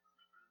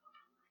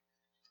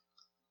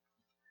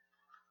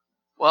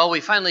Well,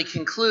 we finally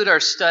conclude our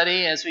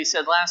study, as we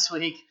said last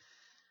week,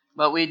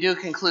 but we do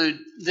conclude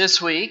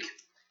this week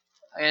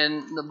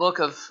in the book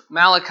of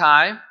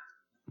Malachi.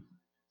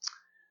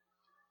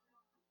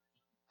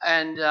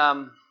 And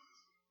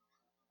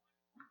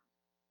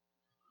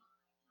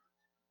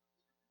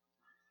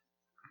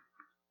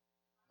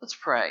let's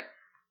pray.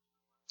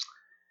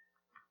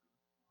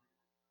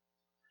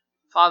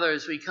 Father,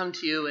 as we come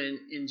to you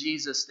in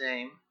Jesus'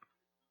 name,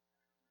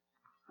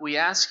 we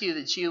ask you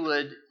that you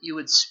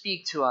would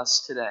speak to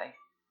us today.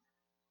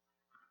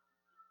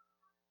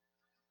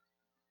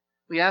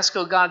 We ask,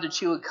 oh God,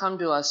 that you would come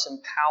to us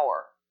in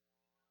power.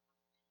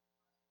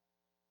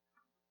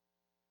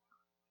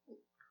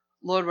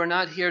 Lord, we're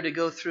not here to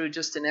go through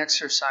just an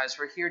exercise.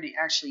 We're here to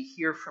actually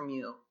hear from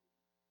you.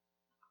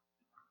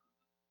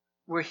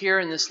 We're here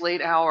in this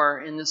late hour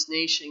in this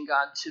nation,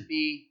 God, to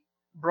be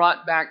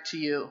brought back to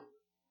you.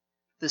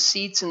 The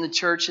seats in the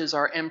churches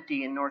are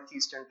empty in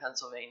northeastern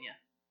Pennsylvania.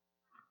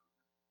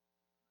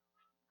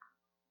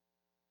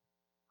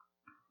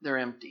 They're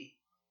empty.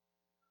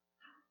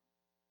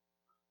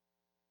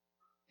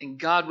 And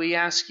God, we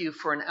ask you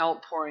for an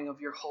outpouring of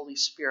your Holy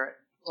Spirit.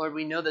 Lord,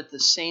 we know that the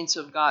saints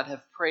of God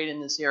have prayed in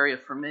this area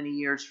for many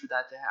years for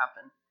that to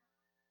happen.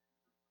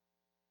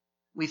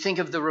 We think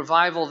of the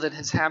revival that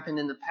has happened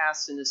in the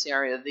past in this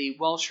area, the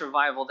Welsh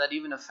revival that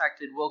even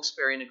affected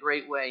Wilkes-Barre in a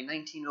great way,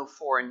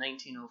 1904 and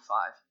 1905.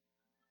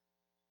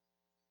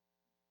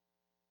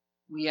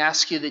 We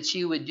ask you that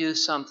you would do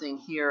something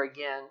here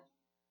again,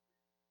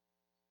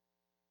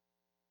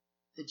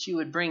 that you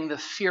would bring the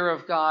fear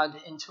of God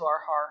into our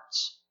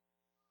hearts,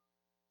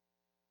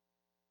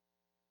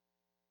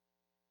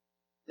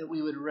 that we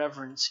would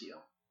reverence you.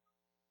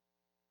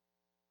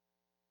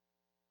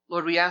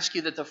 Lord, we ask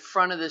you that the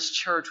front of this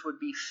church would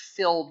be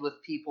filled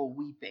with people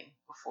weeping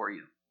before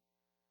you.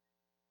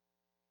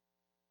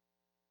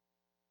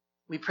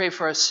 We pray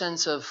for a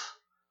sense of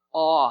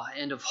awe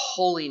and of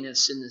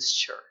holiness in this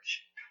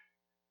church.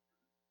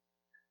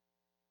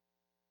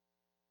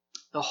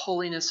 The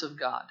holiness of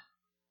God.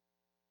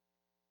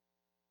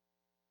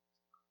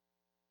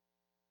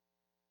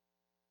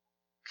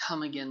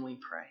 Come again, we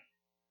pray.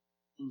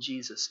 In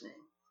Jesus' name.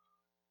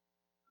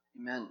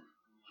 Amen. I'm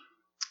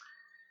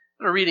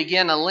going to read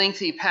again a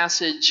lengthy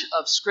passage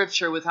of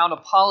Scripture without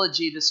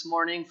apology this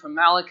morning from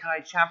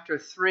Malachi chapter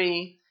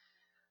 3.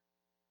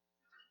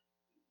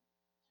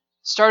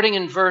 Starting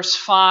in verse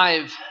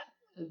 5.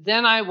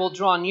 Then I will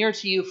draw near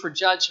to you for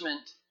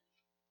judgment.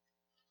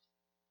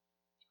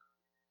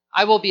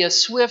 I will be a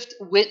swift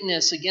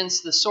witness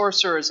against the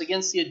sorcerers,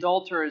 against the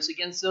adulterers,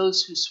 against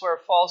those who swear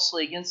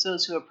falsely, against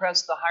those who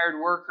oppress the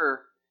hired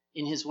worker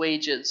in his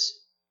wages,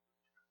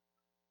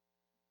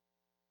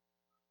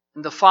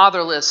 and the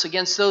fatherless,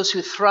 against those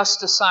who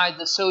thrust aside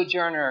the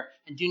sojourner,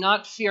 and do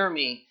not fear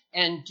me,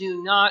 and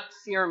do not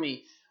fear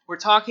me. We're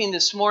talking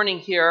this morning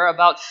here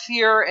about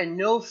fear and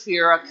no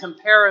fear, a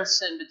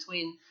comparison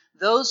between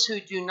those who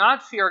do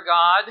not fear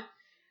God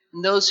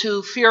and those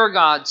who fear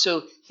God.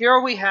 So here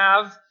we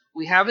have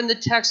in the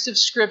text of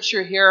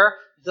Scripture here,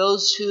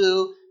 those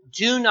who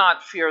do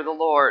not fear the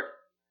Lord.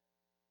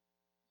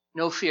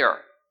 No fear.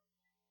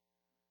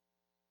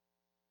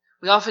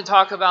 We often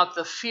talk about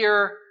the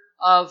fear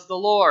of the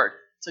Lord.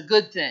 It's a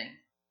good thing.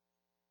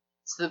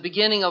 It's the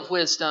beginning of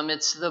wisdom.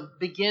 It's the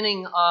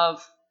beginning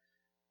of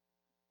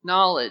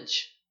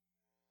knowledge.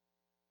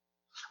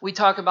 We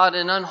talk about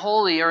an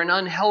unholy or an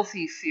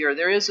unhealthy fear.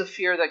 There is a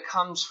fear that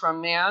comes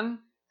from man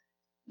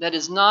that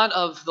is not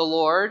of the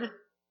Lord,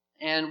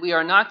 and we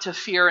are not to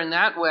fear in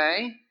that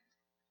way.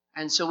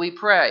 And so we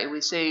pray.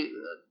 We say,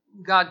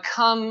 God,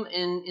 come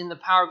in the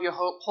power of your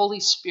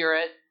Holy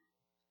Spirit,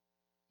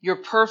 your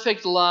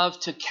perfect love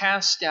to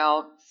cast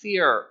out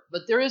fear.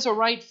 But there is a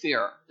right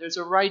fear. There's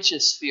a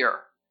righteous fear.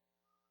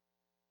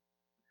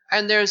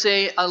 And there's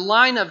a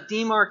line of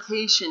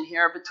demarcation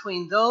here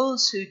between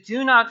those who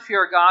do not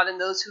fear God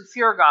and those who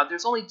fear God.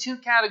 There's only two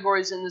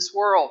categories in this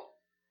world.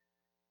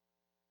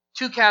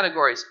 Two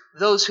categories.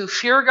 Those who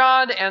fear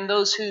God and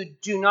those who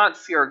do not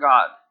fear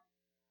God.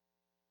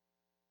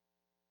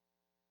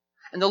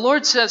 And the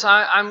Lord says,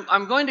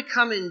 I'm going to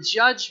come in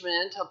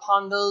judgment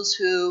upon those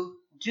who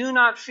do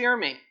not fear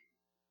me.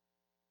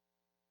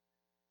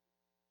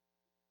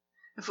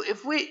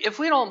 If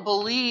we don't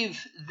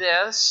believe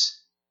this,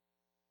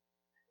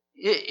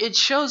 it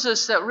shows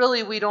us that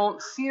really we don't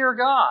fear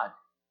God.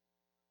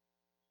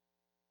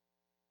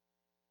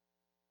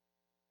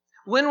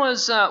 When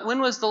was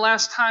the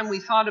last time we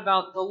thought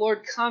about the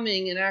Lord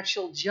coming in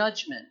actual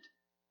judgment?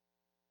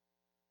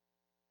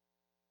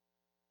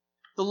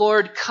 The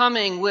Lord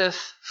coming with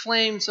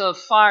flames of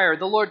fire.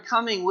 The Lord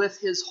coming with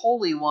his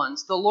holy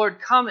ones. The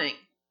Lord coming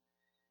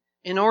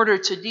in order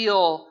to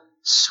deal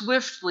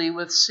swiftly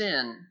with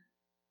sin.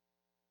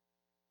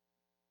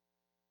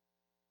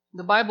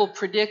 The Bible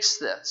predicts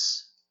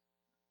this.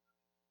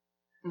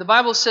 And the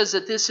Bible says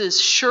that this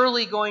is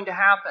surely going to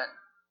happen.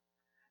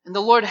 And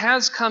the Lord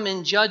has come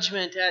in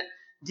judgment at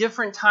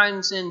different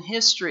times in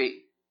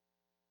history.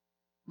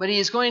 But he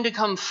is going to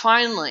come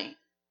finally,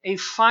 a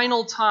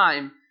final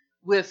time,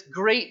 with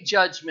great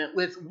judgment,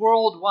 with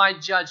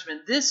worldwide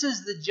judgment. This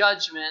is the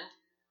judgment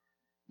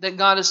that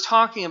God is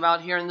talking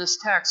about here in this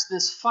text,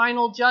 this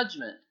final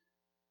judgment.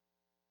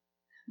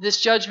 This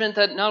judgment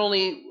that not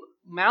only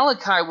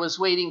Malachi was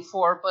waiting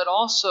for, but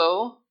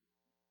also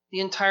the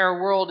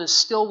entire world is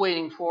still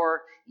waiting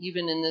for,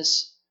 even in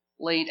this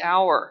late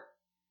hour.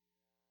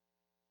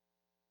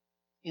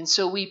 And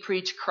so we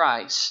preach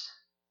Christ.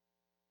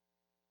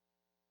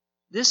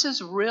 This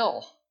is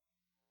real.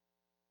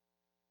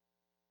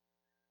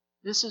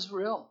 This is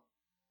real.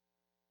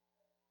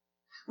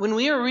 When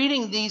we are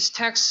reading these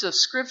texts of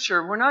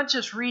Scripture, we're not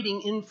just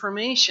reading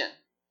information.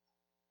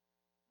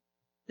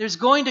 There's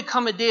going to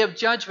come a day of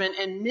judgment,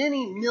 and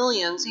many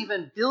millions,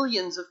 even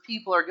billions of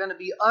people are going to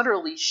be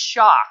utterly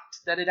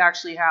shocked that it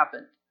actually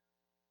happened.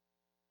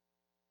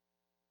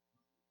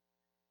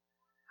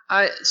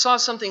 I saw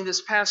something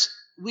this past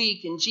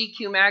week in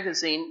GQ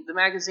magazine, the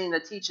magazine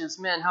that teaches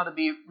men how to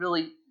be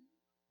really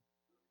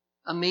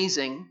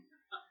amazing.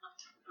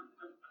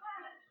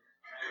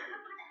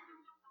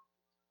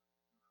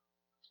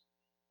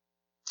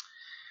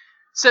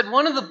 Said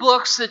one of the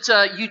books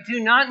that you do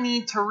not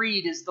need to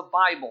read is the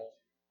Bible.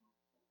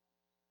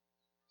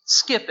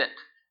 Skip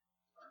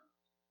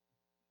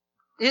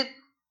it.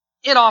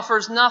 It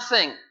offers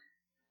nothing.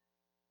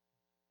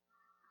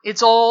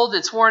 It's old,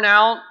 it's worn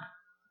out,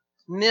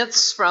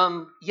 myths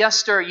from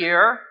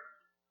yesteryear.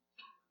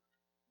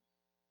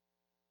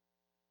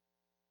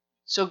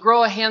 So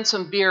grow a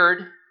handsome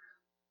beard.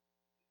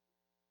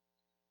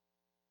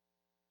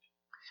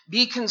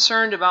 Be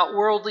concerned about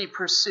worldly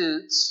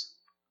pursuits.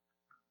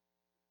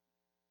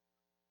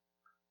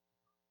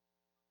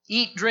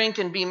 Eat, drink,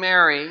 and be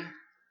merry.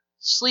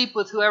 Sleep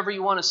with whoever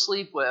you want to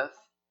sleep with.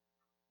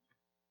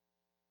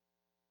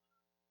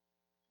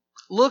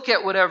 Look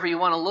at whatever you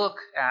want to look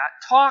at.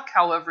 Talk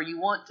however you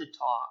want to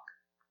talk.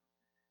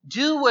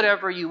 Do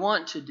whatever you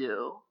want to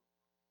do.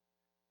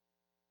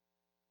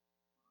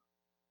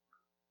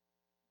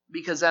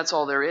 Because that's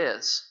all there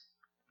is.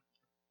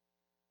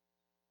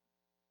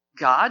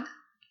 God?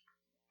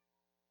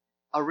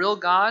 A real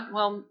God?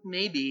 Well,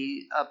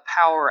 maybe a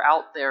power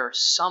out there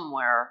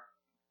somewhere,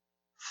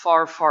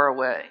 far, far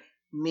away.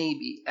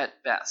 Maybe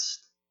at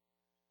best.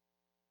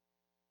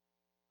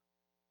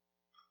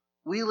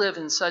 We live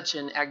in such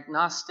an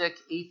agnostic,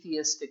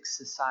 atheistic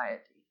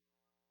society.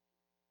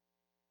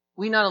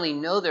 We not only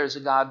know there's a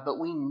God, but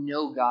we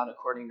know God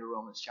according to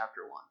Romans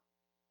chapter 1.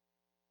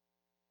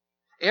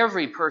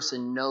 Every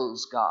person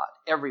knows God.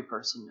 Every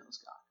person knows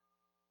God.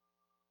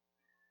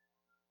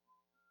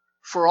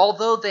 For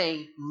although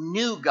they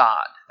knew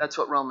God, that's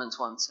what Romans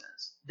 1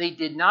 says, they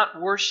did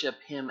not worship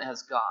him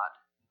as God.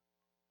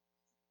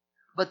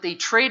 But they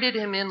traded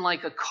him in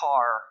like a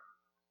car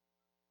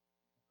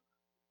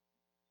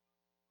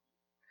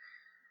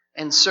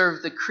and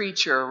served the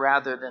creature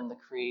rather than the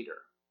Creator.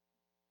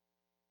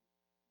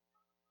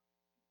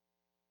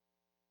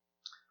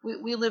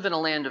 We live in a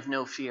land of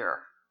no fear.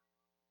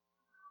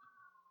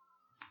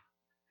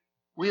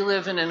 We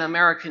live in an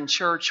American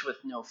church with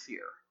no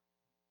fear.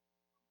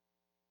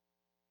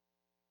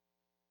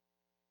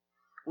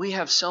 We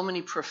have so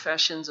many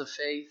professions of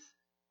faith.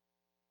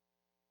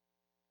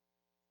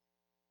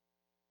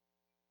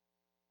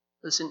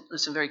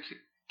 Listen very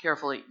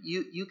carefully.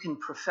 You can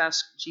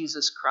profess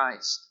Jesus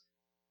Christ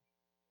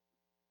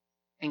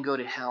and go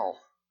to hell.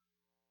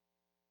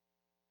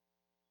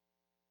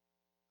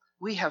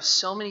 We have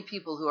so many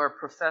people who are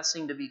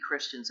professing to be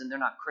Christians and they're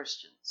not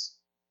Christians.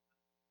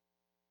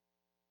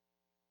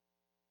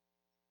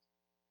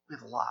 We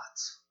have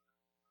lots.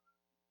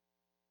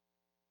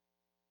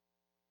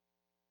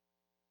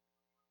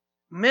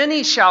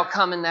 Many shall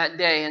come in that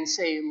day and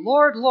say,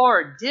 Lord,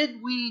 Lord,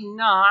 did we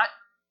not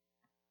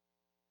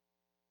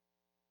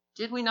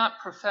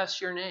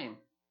profess your name?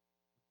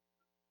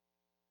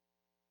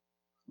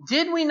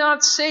 Did we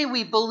not say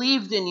we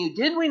believed in you?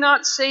 Did we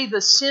not say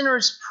the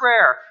sinner's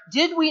prayer?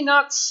 Did we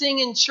not sing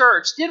in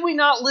church? Did we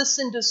not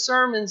listen to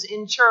sermons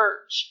in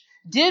church?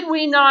 Did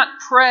we not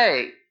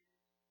pray?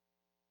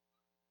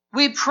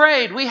 We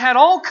prayed. We had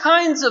all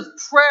kinds of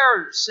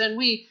prayers, and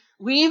we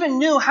even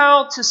knew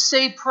how to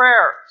say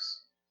prayers.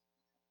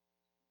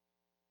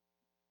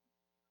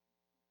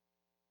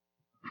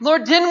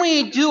 Lord, didn't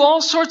we do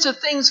all sorts of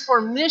things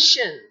for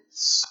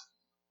missions?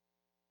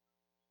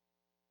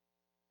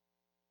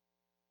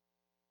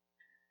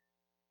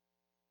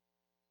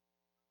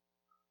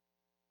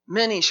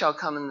 Many shall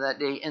come in that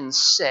day and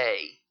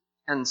say.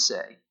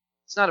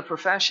 It's not a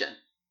profession.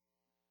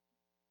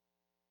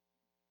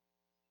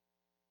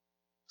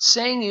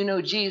 Saying you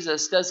know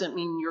Jesus doesn't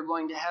mean you're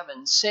going to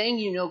heaven. Saying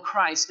you know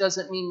Christ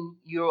doesn't mean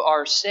you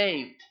are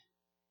saved.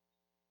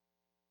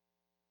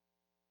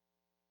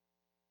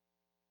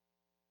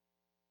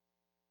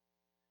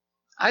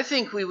 I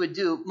think we would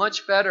do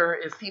much better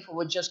if people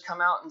would just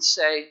come out and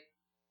say,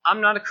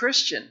 I'm not a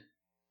Christian.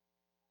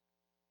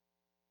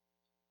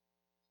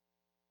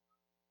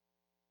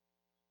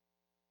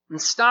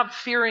 And stop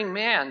fearing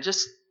man.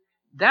 Just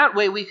that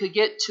way we could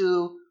get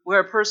to where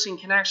a person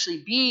can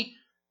actually be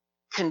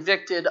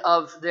convicted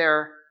of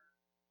their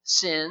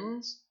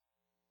sins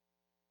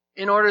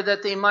in order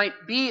that they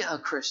might be a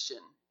Christian.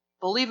 I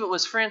believe it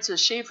was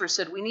Francis Schaeffer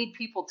said we need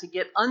people to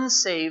get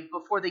unsaved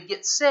before they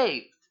get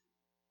saved.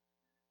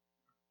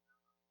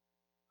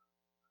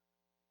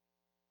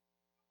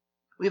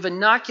 We've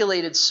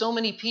inoculated so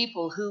many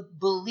people who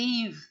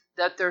believe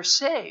that they're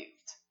saved.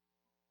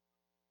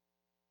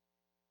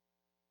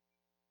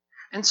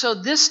 And so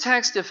this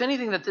text, if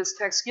anything that this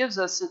text gives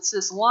us, it's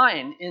this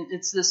line.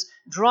 It's this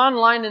drawn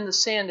line in the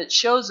sand that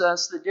shows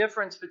us the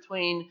difference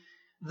between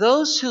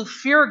those who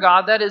fear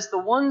God, that is, the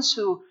ones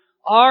who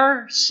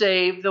are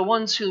saved, the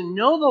ones who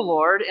know the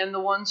Lord, and the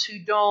ones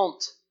who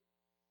don't.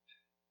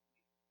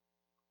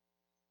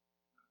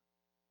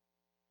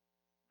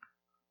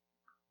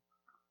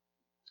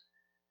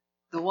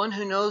 The one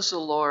who knows the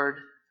Lord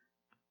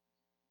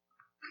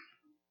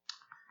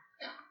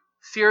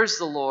fears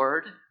the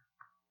Lord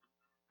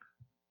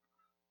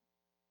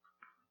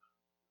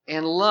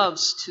and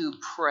loves to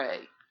pray.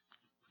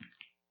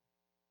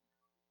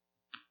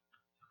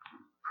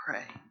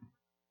 Pray.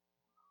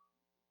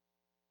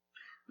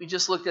 We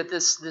just looked at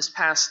this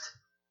past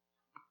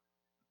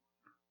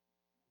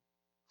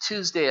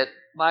Tuesday at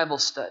Bible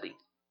study.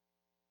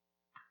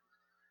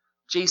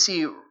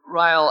 J.C.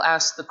 Ryle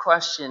asked the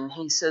question,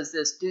 he says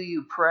this, do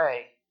you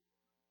pray?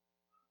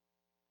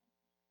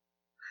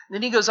 And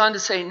then he goes on to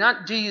say,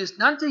 not do you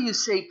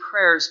say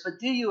prayers, but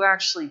do you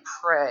actually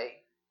pray?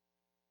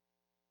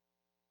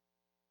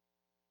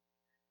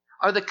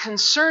 Are the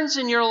concerns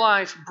in your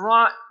life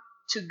brought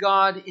to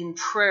God in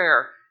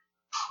prayer?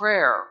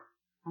 Prayer,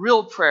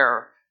 real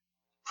prayer,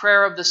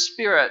 prayer of the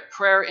Spirit,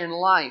 prayer in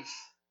life.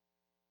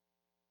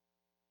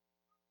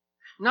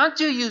 Not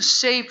do you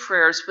say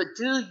prayers, but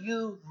do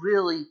you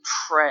really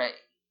pray?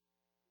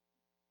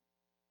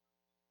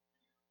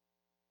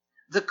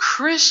 The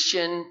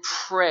Christian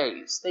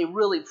prays. They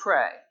really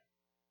pray.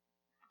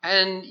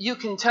 And you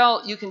can tell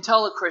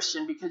a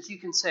Christian because you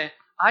can say,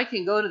 I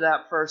can go to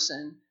that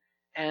person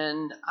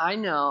and I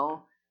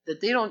know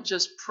that they don't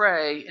just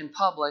pray in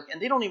public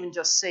and they don't even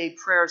just say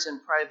prayers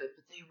in private,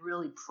 but they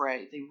really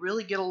pray. They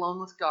really get alone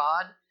with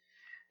God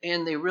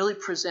and they really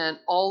present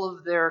all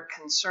of their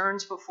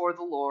concerns before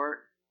the Lord.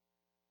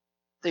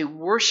 They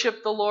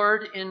worship the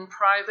Lord in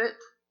private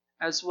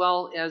as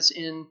well as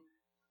in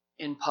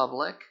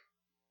public.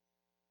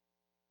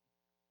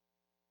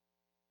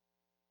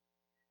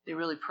 They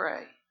really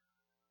pray.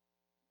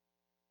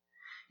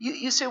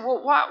 You say,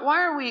 well,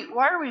 why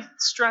are we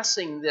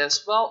stressing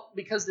this? Well,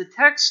 because the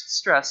text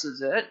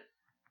stresses it.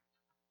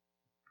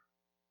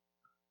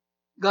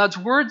 God's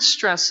word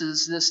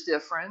stresses this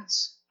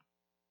difference.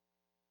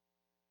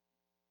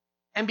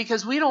 And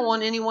because we don't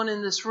want anyone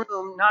in this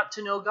room not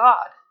to know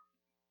God.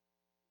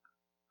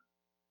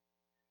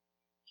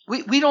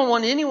 We don't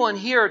want anyone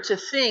here to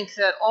think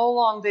that all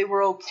along they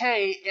were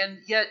okay, and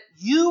yet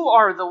you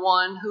are the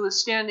one who is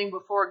standing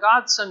before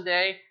God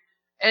someday,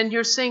 and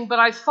you're saying, but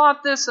I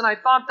thought this, and I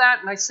thought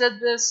that, and I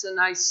said this, and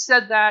I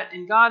said that,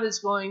 and God is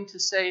going to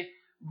say,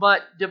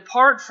 but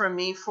depart from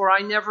me, for I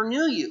never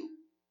knew you.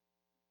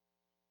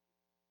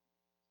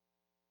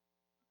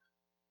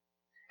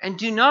 And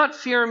do not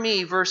fear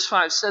me, verse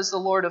 5, says the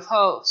Lord of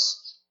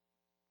hosts.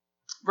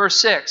 Verse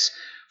 6,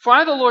 for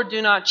I, the Lord,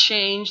 do not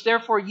change,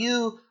 therefore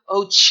you,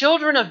 O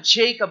children of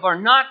Jacob,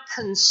 are not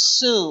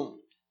consumed.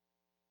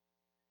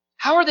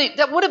 How are they?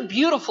 What a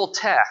beautiful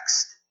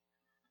text.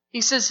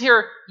 He says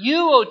here,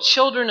 you, O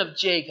children of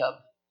Jacob,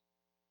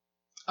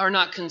 are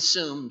not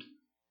consumed.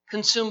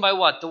 Consumed by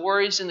what? The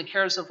worries and the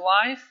cares of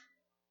life?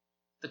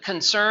 The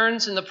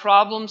concerns and the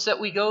problems that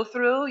we go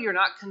through? You're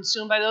not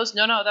consumed by those?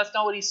 No, that's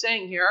not what he's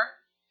saying here.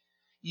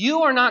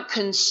 You are not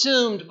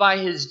consumed by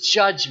his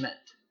judgment.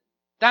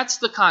 That's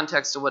the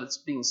context of what it's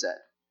being said.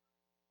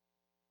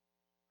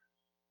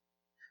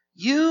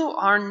 You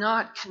are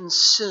not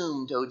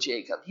consumed, O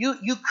Jacob.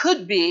 You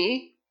could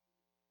be.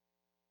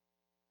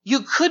 You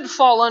could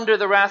fall under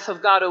the wrath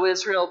of God, O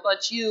Israel,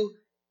 but you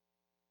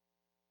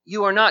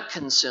are not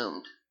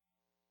consumed.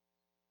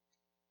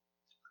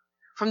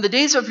 From the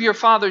days of your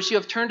fathers you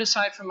have turned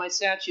aside from my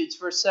statutes,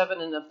 verse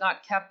 7, and have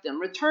not kept them.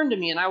 Return to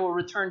me, and I will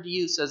return to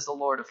you, says the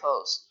Lord of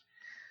hosts.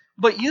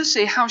 But you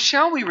say, how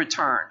shall we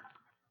return?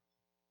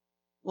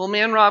 Will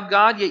man rob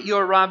God, yet you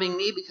are robbing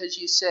me, because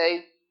you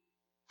say,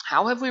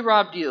 how have we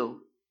robbed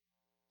you?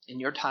 In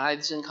your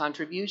tithes and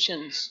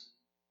contributions.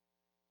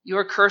 You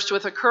are cursed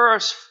with a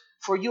curse,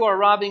 for you are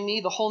robbing me,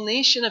 the whole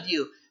nation of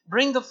you.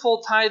 Bring the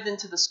full tithe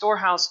into the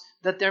storehouse,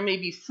 that there may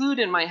be food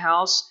in my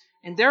house,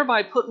 and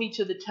thereby put me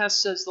to the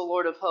test, says the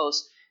Lord of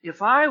hosts.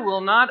 If I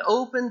will not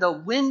open the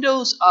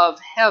windows of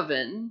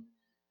heaven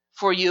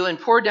for you and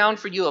pour down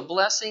for you a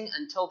blessing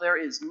until there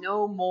is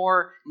no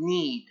more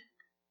need,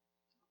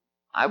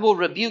 I will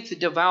rebuke the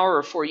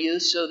devourer for you,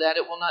 so that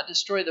it will not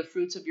destroy the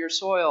fruits of your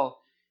soil,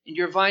 and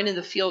your vine in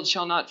the field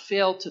shall not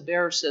fail to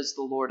bear, says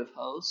the Lord of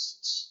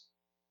hosts.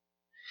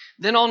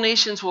 Then all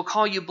nations will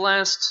call you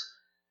blessed,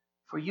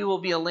 for you will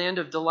be a land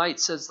of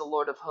delight, says the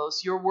Lord of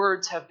hosts. Your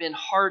words have been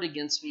hard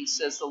against me,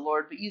 says the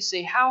Lord. But you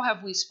say, how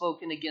have we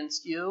spoken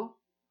against you?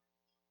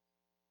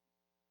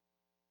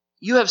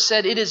 You have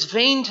said, it is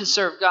vain to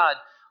serve God.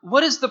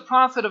 What is the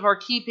profit of our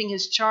keeping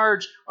his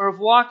charge, or of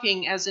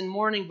walking as in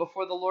mourning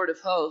before the Lord of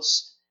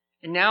hosts?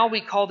 And now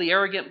we call the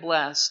arrogant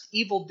blessed.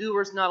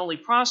 Evildoers not only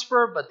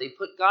prosper, but they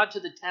put God to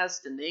the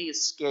test and they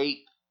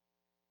escape.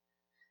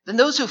 Then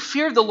those who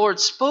feared the Lord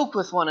spoke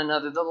with one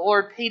another. The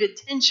Lord paid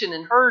attention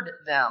and heard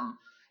them.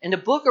 And a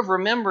book of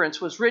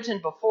remembrance was written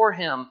before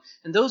him.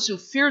 And those who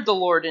feared the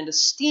Lord and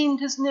esteemed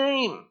his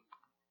name.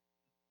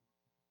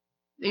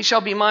 They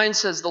shall be mine,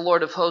 says the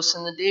Lord of hosts,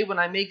 in the day when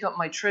I make up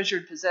my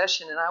treasured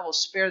possession, and I will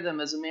spare them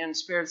as a man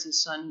spares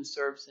his son who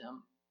serves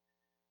him.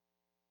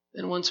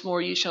 Then once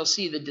more you shall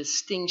see the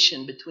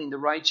distinction between the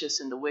righteous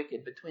and the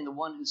wicked, between the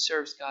one who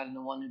serves God and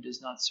the one who does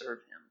not serve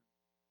him.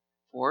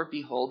 For,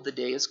 behold, the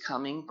day is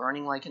coming,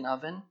 burning like an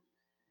oven,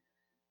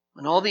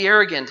 when all the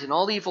arrogant and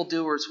all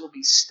evildoers will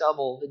be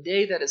stubble. The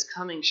day that is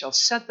coming shall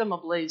set them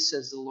ablaze,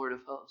 says the Lord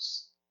of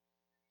hosts,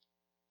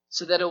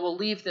 so that it will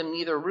leave them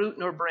neither root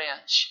nor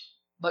branch.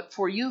 But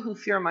for you who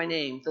fear my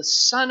name, the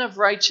Son of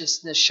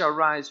Righteousness shall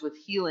rise with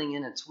healing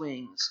in its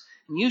wings.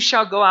 And you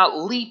shall go out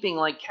leaping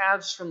like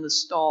calves from the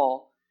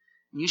stall.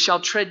 And you shall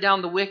tread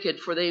down the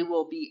wicked, for they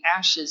will be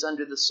ashes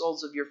under the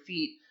soles of your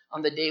feet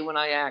on the day when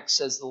I act,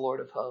 says the Lord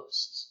of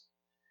hosts.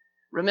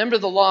 Remember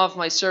the law of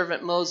my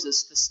servant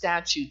Moses, the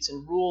statutes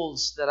and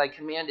rules that I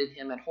commanded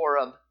him at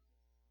Horeb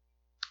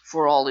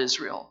for all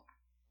Israel.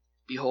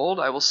 Behold,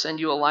 I will send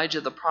you Elijah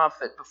the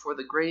prophet before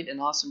the great and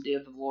awesome day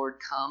of the Lord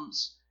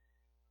comes.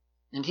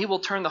 And he will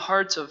turn the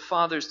hearts of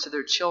fathers to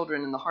their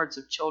children and the hearts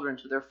of children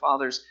to their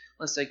fathers,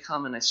 lest I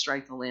come and I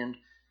strike the land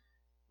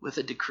with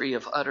a decree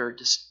of utter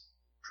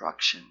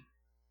destruction.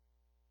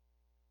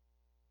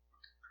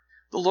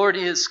 The Lord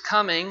is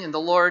coming, and the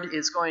Lord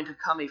is going to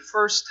come a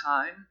first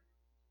time.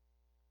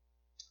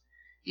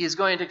 He is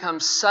going to come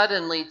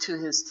suddenly to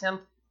his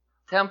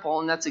temple,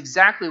 and that's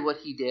exactly what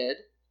he did.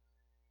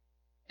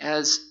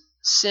 As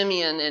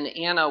Simeon and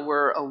Anna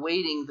were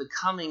awaiting the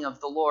coming of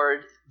the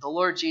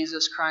Lord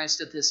Jesus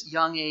Christ at this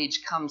young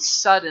age comes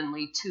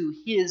suddenly to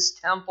his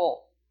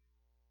temple.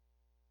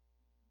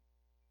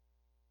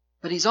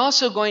 But he's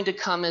also going to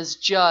come as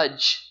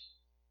judge.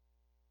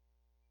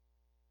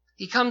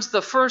 He comes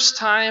the first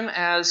time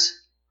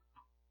as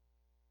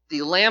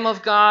the Lamb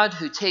of God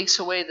who takes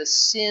away the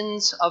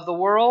sins of the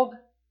world.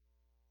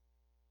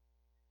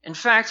 In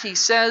fact, he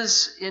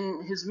says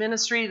in his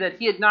ministry that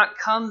he had not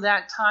come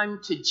that time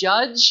to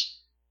judge,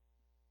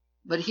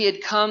 but he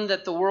had come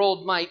that the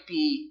world might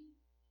be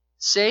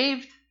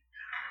saved.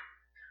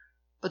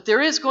 But there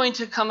is going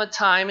to come a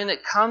time, and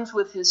it comes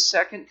with his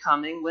second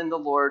coming, when the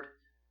Lord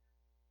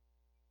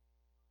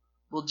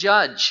will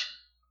judge.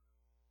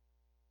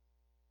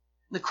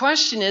 The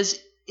question is,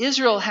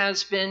 Israel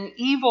has been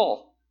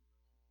evil.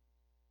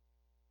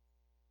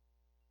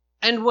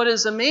 And what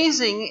is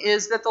amazing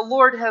is that the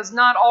Lord has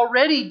not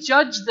already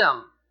judged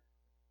them.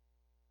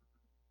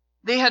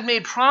 They had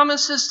made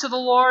promises to the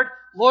Lord.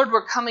 Lord,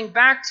 we're coming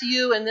back to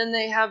you, and then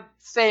they have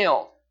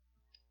failed.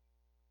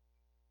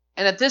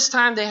 And at this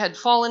time they had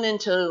fallen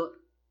into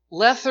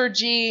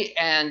lethargy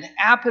and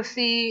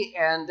apathy,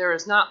 and there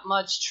is not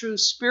much true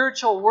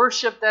spiritual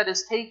worship that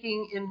is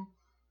taking in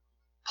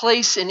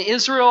place in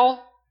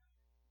Israel.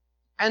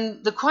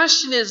 And the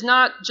question is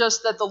not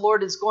just that the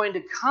Lord is going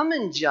to come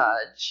and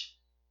judge,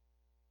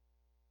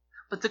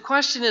 but the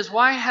question is,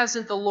 why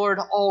hasn't the Lord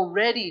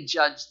already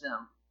judged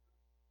them?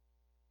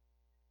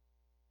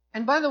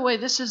 And by the way,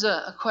 this is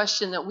a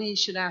question that we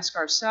should ask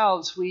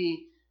ourselves.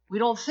 We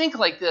don't think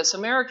like this.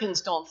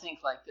 Americans don't think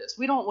like this.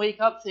 We don't wake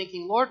up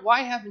thinking, Lord,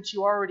 why haven't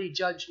you already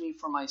judged me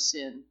for my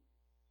sin?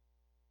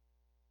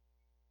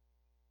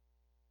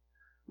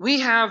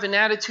 We have an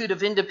attitude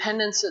of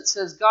independence that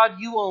says, God,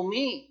 you owe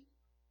me.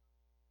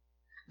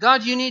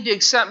 God, you need to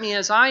accept me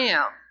as I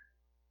am.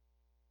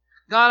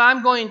 God,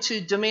 I'm going to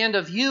demand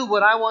of you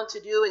what I want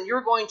to do, and you're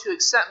going to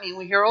accept me. And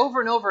we hear over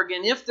and over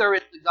again, if there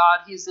is a God,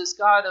 he's this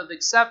God of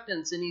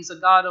acceptance, and he's a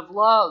God of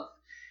love.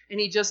 And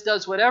he just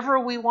does whatever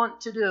we want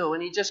to do,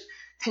 and he just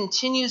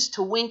continues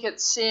to wink at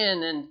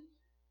sin, and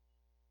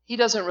he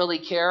doesn't really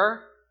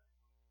care.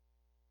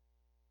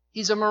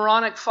 He's a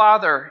moronic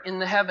father in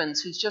the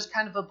heavens who's just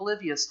kind of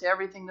oblivious to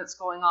everything that's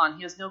going on.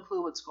 He has no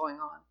clue what's going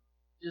on.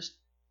 Just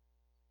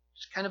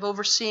kind of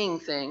overseeing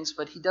things,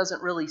 but he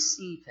doesn't really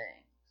see things.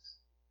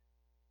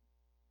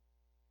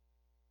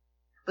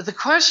 But the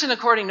question,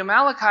 according to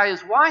Malachi,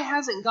 is why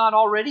hasn't God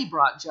already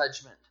brought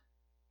judgment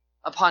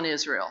upon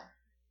Israel?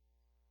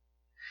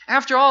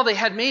 After all, they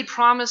had made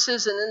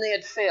promises and then they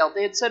had failed.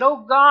 They had said, oh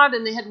God,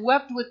 and they had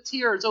wept with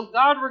tears. Oh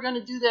God, we're going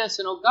to do this,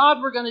 and oh God,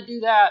 we're going to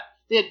do that.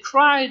 They had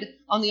cried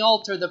on the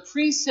altar. The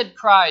priests had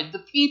cried. The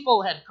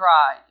people had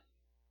cried.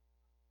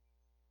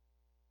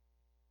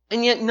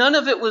 And yet none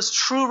of it was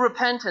true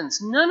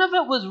repentance. None of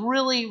it was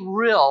really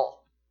real.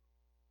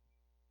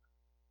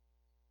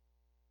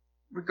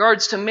 In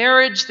regards to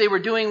marriage, they were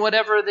doing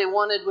whatever they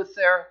wanted with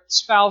their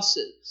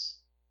spouses,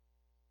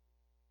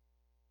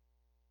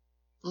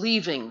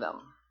 leaving them.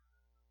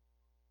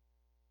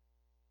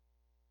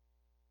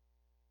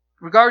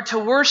 In regard to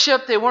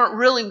worship, they weren't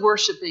really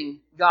worshiping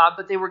God,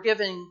 but they were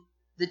giving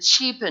the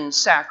cheapened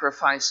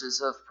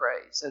sacrifices of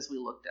praise. ways, as we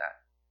looked at.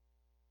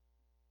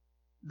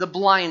 The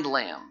blind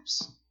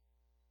lambs,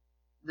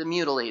 the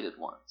mutilated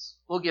ones.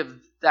 We'll give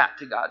that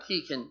to God.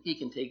 He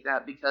can take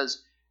that,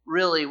 because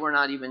really we're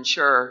not even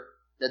sure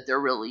that there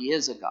really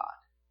is a God.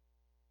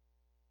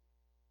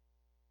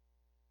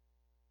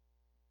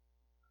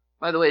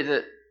 By the way,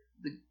 the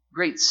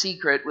great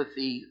secret with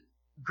the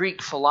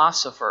Greek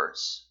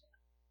philosophers,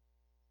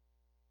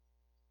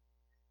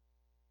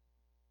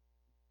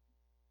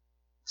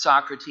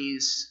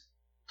 Socrates,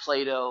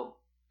 Plato,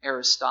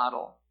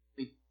 Aristotle,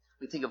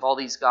 we think of all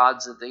these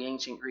gods that the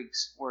ancient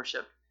Greeks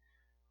worshipped.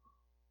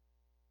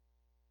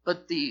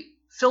 But the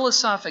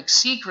philosophic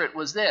secret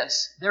was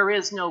this: there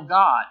is no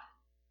God.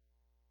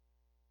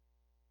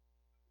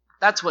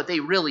 That's what they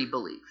really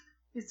believed.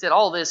 They said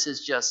all this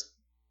is just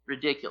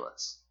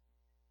ridiculous.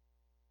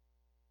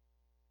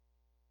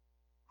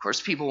 Of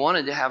course, people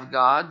wanted to have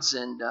gods,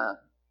 and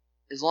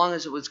as long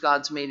as it was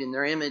gods made in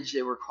their image,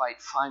 they were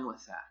quite fine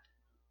with that.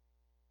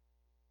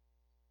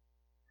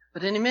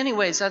 But in many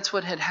ways, that's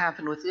what had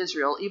happened with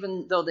Israel,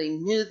 even though they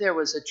knew there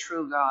was a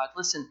true God.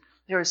 Listen,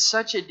 there is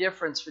such a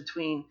difference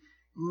between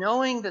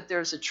knowing that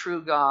there's a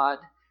true God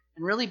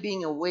and really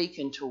being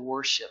awakened to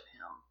worship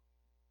Him.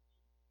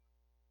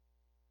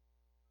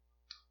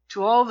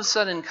 To all of a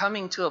sudden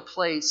coming to a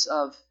place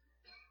of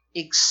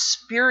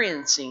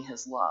experiencing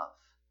His love,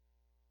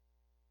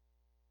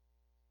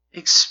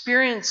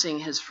 experiencing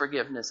His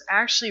forgiveness,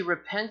 actually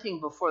repenting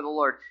before the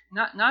Lord,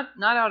 not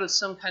out of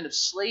some kind of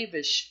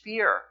slavish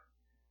fear,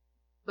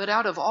 but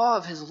out of awe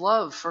of His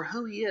love for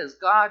who He is.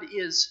 God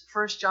is,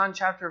 1 John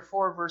chapter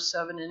 4, verse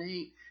 7 and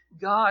 8,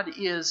 God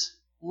is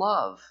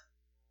love.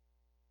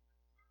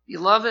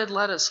 Beloved,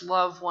 let us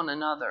love one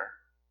another.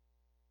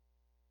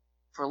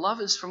 For love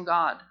is from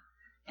God,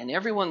 and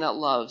everyone that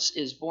loves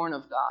is born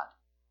of God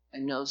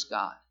and knows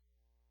God.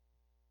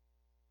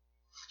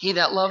 He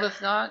that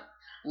loveth not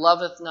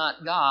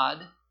God,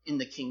 in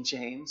the King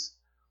James,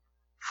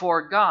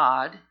 for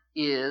God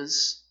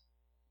is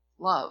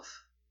love.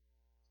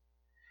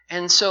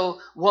 And so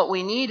what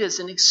we need is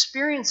an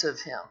experience of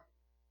Him.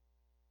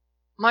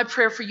 My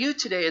prayer for you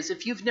today is,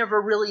 if you've never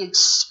really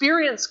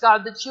experienced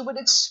God, that you would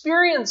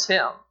experience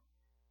Him.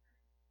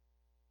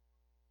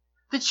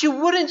 That you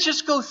wouldn't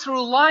just go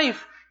through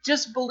life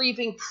just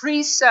believing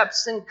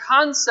precepts and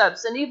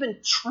concepts and even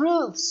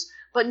truths,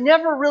 but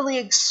never really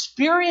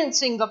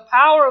experiencing the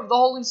power of the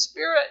Holy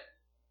Spirit.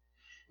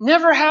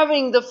 Never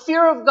having the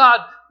fear of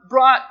God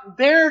brought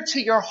bare to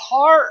your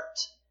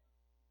heart.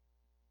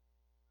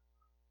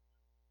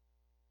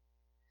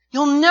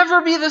 You'll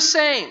never be the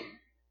same.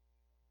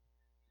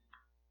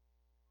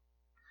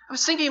 I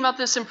was thinking about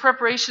this in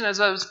preparation as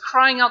I was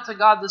crying out to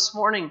God this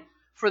morning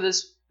for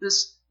this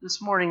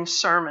morning's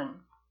sermon.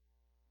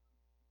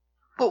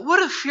 But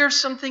what a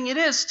fearsome thing it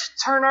is to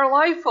turn our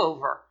life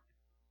over.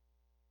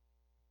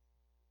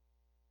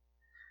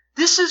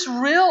 This is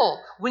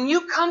real. When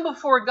you come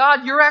before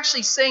God, you're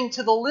actually saying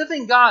to the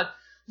living God,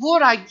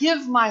 Lord, I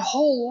give my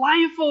whole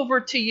life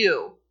over to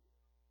you.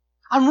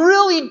 I'm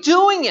really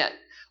doing it.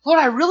 Lord,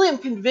 I really am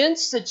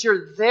convinced that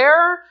you're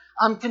there.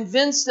 I'm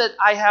convinced that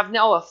I have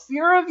now a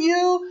fear of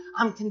you.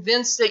 I'm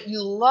convinced that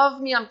you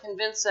love me. I'm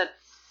convinced that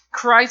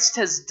Christ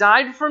has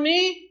died for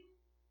me.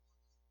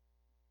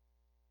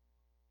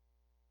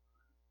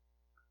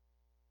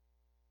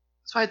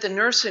 So at the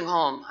nursing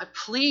home, I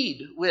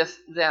plead with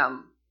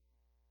them.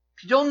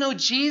 If you don't know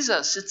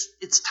Jesus,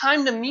 it's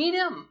time to meet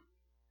Him.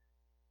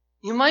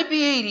 You might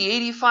be 80,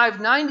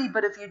 85, 90,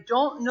 but if you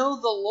don't know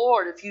the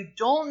Lord, if you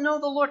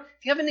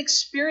haven't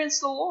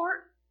experienced the Lord,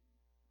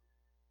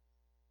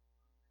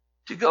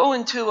 to go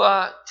into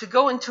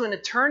an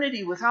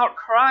eternity without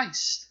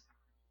Christ,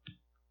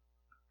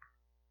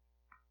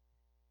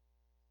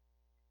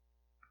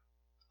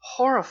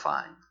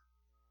 horrifying.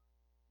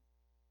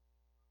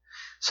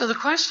 So the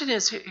question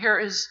is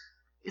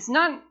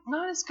not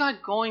is God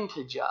going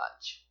to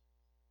judge?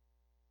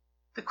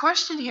 The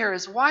question here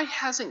is, why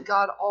hasn't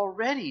God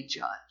already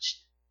judged?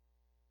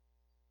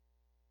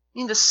 I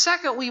mean, the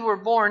second we were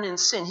born in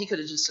sin, He could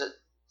have just said,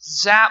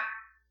 zap,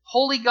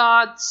 holy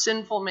God,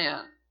 sinful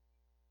man.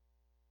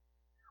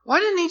 Why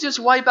didn't He just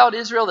wipe out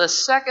Israel the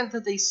second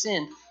that they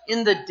sinned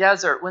in the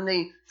desert, when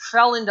they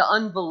fell into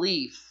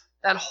unbelief?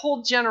 That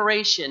whole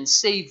generation,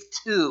 save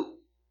 2.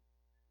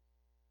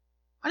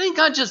 Why didn't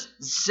God just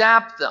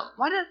zap them?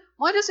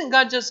 Why doesn't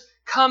God just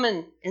come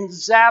and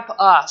zap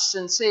us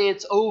and say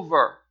it's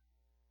over?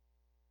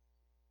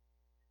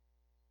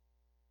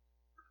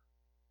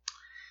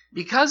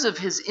 Because of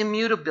His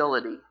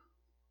immutability.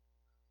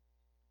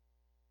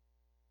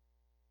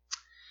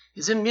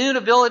 His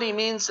immutability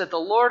means that the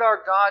Lord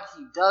our God,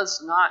 He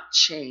does not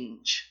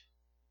change.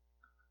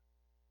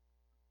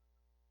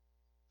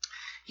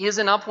 He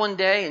isn't up one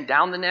day and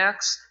down the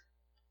next.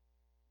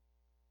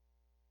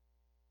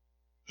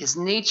 His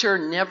nature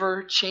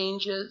never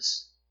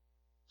changes.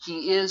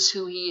 He is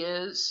who He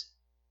is.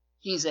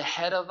 He's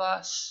ahead of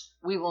us.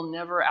 We will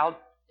never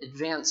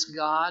out-advance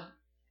God.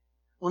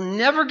 We'll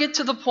never get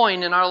to the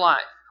point in our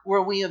life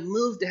where we have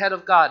moved ahead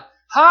of God.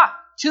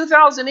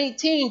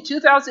 2018,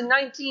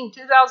 2019,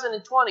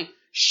 2020.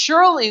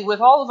 Surely, with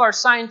all of our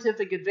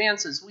scientific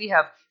advances, we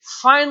have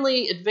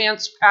finally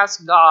advanced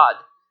past God.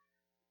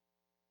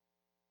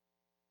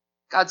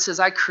 God says,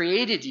 I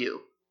created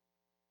you.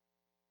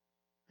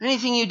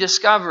 Anything you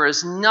discover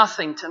is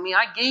nothing to me.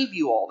 I gave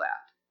you all that.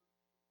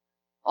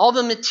 All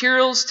the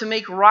materials to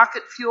make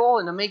rocket fuel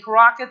and to make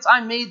rockets, I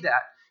made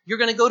that. You're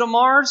going to go to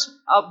Mars?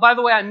 By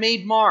the way, I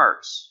made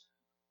Mars.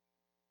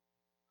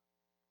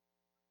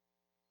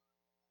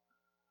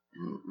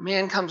 And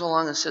man comes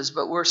along and says,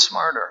 but we're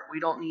smarter. We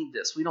don't need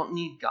this. We don't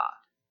need God.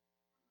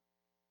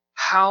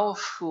 How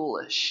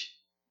foolish.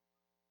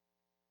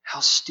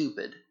 How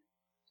stupid.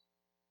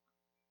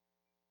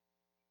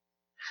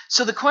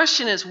 So the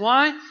question is,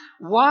 why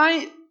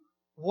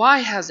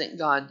hasn't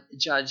God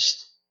judged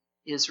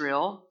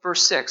Israel?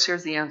 Verse 6,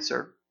 here's the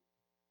answer.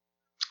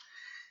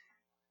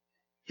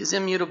 His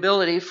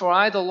immutability, for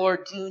I, the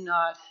Lord, do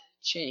not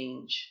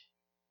change.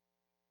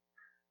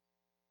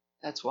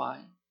 That's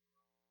why.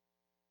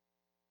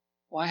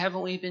 Why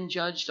haven't we been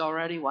judged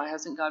already? Why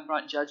hasn't God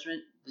brought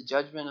judgment? The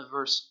judgment of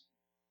verse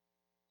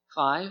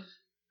 5?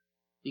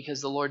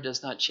 Because the Lord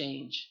does not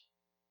change.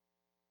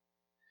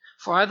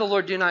 For I, the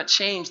Lord, do not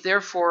change.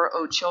 Therefore,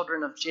 O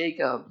children of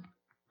Jacob,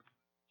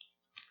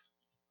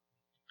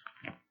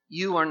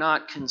 you are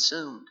not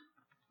consumed.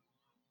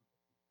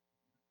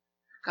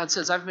 God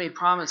says, I've made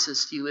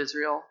promises to you,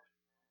 Israel.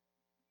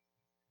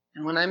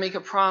 And when I make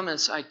a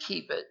promise, I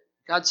keep it.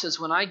 God says,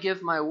 when I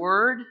give my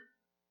word,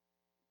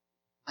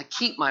 I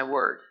keep my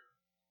word.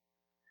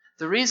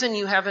 The reason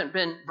you haven't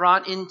been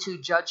brought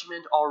into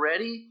judgment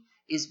already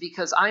is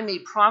because I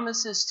made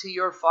promises to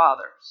your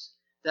fathers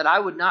that I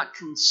would not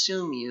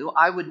consume you.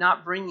 I would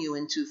not bring you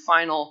into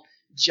final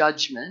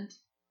judgment.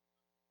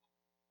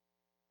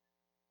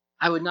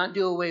 I would not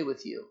do away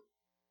with you.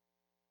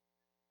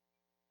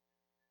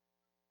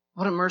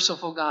 What a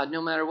merciful God.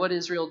 No matter what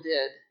Israel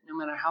did, no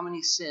matter how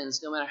many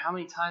sins, no matter how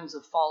many times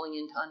of falling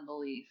into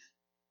unbelief,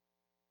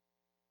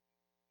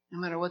 no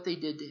matter what they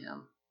did to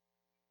him,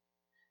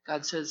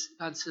 God says,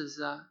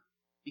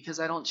 because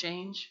I don't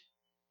change,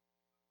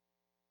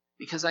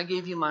 because I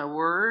gave you my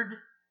word,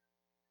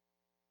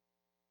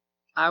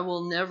 I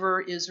will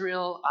never,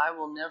 Israel, I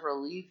will never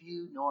leave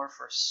you nor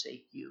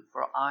forsake you,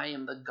 for I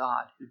am the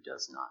God who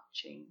does not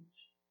change.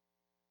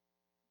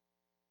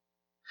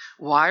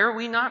 Why are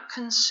we not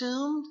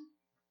consumed?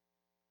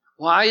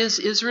 Why is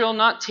Israel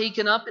not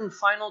taken up in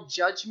final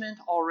judgment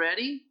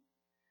already?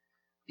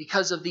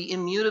 Because of the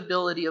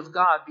immutability of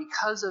God,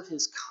 because of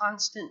his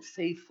constant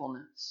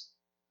faithfulness.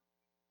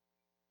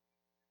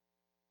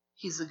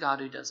 He's the God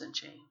who doesn't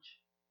change.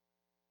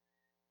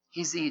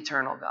 He's the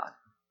eternal God.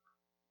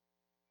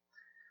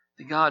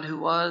 The God who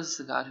was,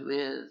 the God who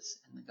is,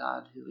 and the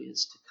God who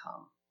is to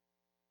come.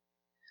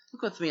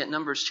 Look with me at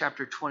Numbers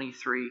chapter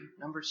 23.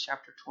 Numbers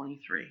chapter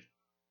 23.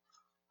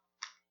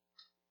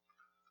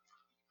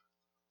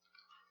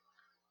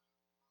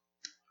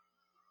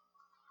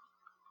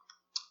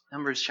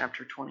 Numbers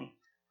chapter 20.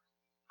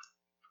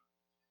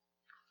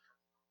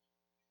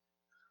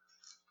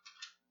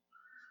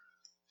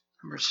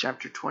 Numbers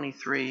chapter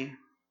 23.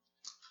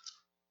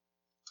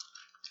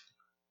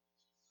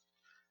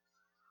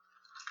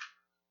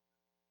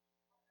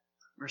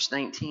 Verse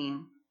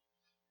 19.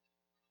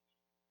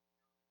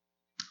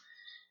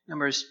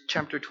 Numbers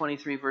chapter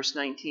 23, verse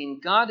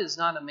 19. God is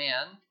not a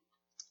man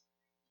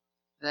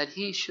that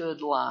he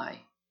should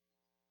lie.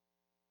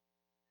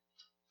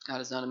 God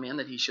is not a man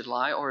that he should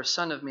lie, or a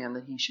son of man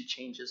that he should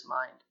change his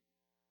mind.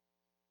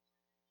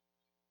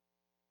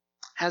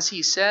 Has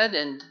he said,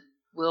 and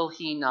will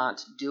he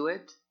not do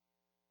it?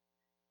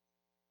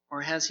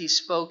 Or has he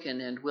spoken,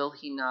 and will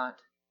he not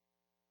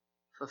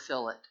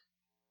fulfill it?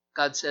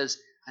 God says,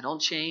 I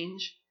don't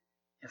change.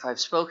 If I've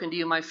spoken to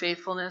you my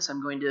faithfulness,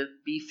 I'm going to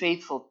be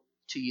faithful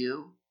to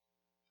you.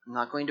 I'm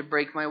not going to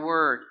break my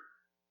word.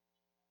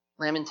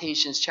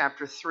 Lamentations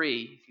chapter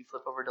 3, if you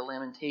flip over to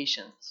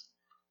Lamentations.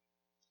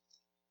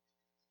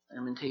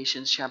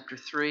 Lamentations chapter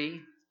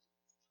 3.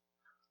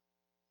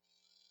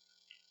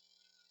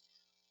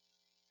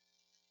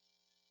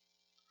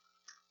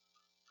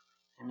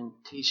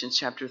 Lamentations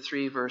chapter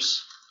 3,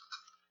 verse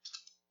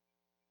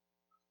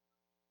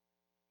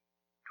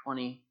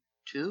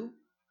 22.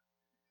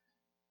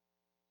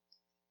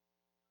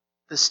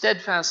 The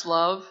steadfast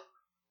love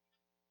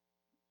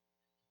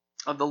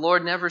of the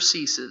Lord never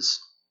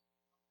ceases.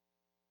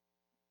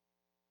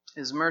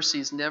 His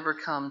mercies never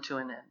come to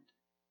an end.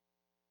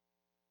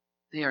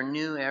 They are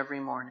new every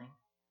morning.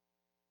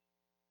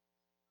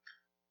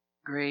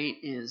 Great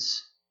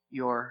is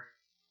your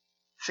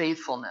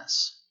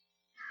faithfulness.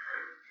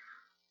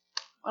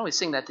 Why don't we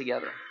sing that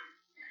together?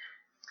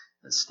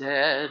 The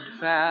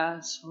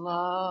steadfast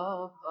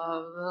love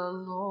of the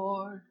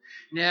Lord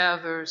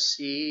never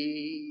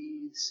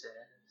ceases.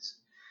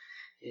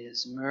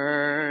 His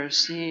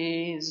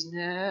mercies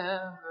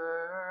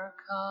never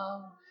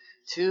come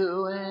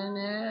to an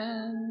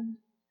end.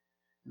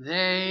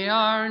 They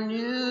are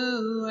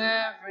new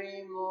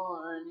every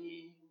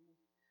morning,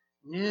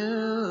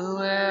 new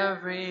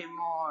every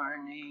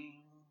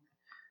morning.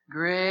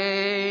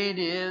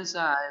 is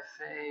thy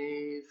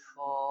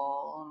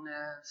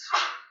faithfulness,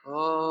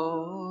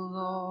 O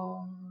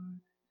Lord.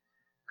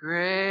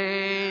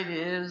 Great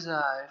is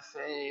thy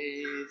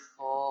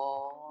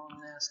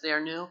faithfulness. They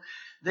are new.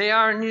 They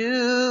are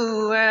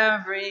new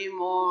every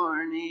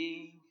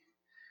morning.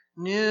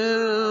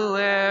 New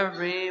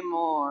every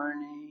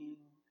morning.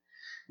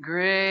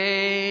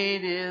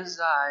 Great is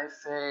thy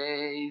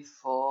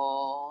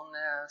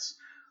faithfulness,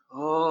 O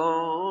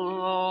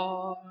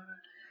Lord.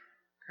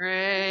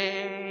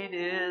 Great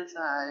is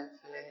thy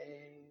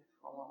faithfulness.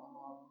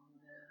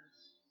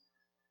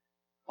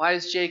 Why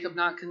is Jacob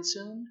not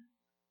consumed?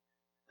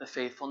 The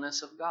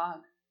faithfulness of God.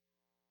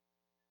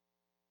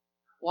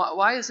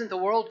 Why isn't the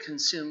world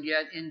consumed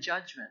yet in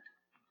judgment?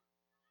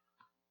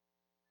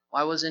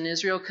 Why wasn't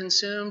Israel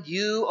consumed?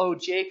 You, O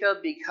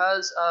Jacob,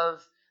 because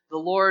of the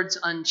Lord's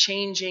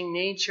unchanging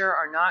nature,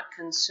 are not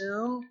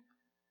consumed.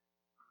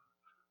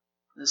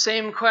 The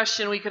same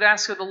question we could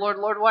ask of the Lord: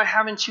 Lord, why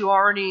haven't you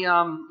already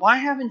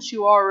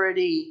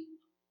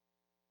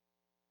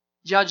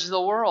judged the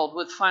world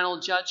with final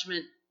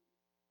judgment?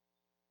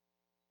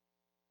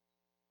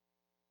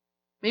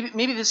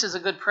 Maybe this is a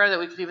good prayer that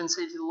we could even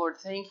say to the Lord: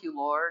 thank you,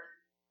 Lord.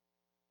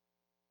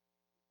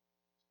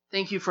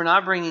 Thank you for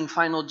not bringing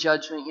final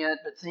judgment yet,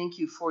 but thank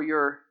you for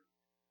your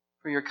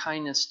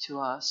kindness to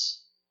us.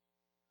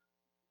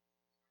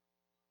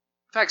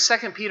 In fact,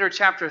 2 Peter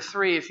chapter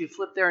 3, if you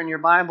flip there in your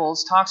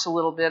Bibles, talks a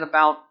little bit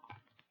about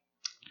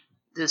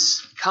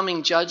this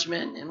coming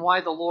judgment and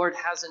why the Lord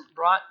hasn't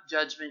brought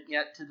judgment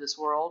yet to this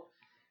world.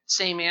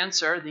 Same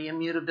answer: the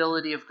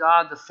immutability of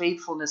God, the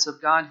faithfulness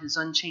of God, His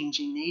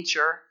unchanging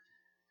nature.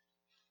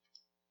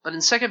 But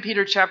in 2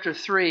 Peter chapter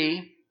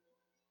 3,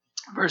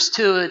 verse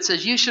 2, it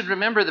says, "You should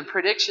remember the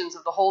predictions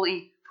of the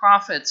holy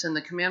prophets and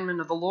the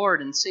commandment of the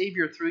Lord and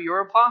Savior through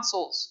your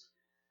apostles.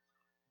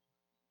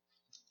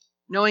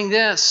 Knowing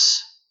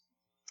this,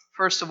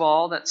 first of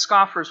all, that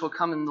scoffers will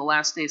come in the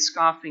last days,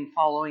 scoffing,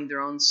 following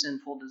their own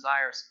sinful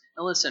desires."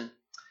 Now listen,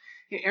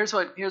 here's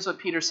what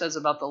Peter says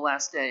about the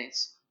last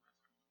days.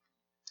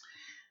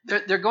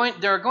 There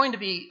are going to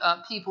be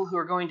people who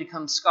are going to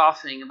come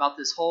scoffing about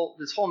this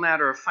whole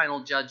matter of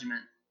final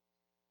judgment.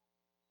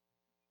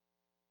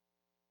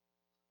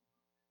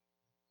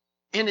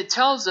 And it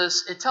tells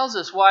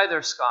us why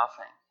they're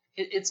scoffing.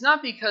 It's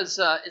not because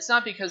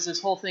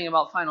this whole thing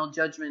about final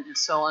judgment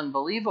is so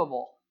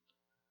unbelievable.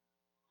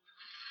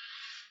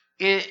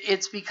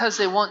 It's because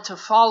they want to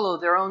follow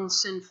their own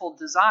sinful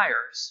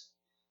desires.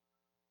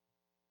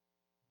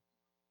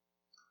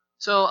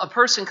 So a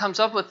person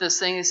comes up with this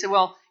thing and say,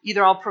 well,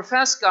 either I'll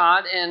profess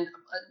God and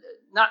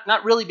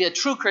not really be a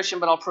true Christian,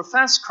 but I'll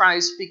profess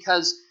Christ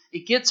because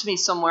it gets me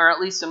somewhere,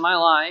 at least in my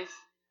life.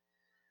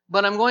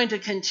 But I'm going to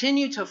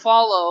continue to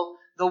follow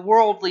the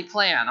worldly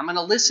plan. I'm going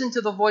to listen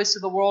to the voice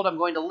of the world. I'm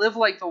going to live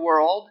like the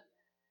world.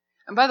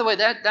 And by the way,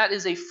 that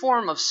is a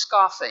form of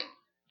scoffing.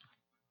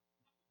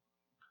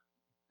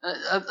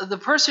 The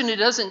person who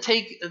doesn't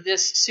take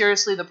this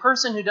seriously, the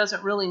person who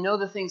doesn't really know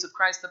the things of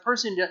Christ, the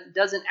person who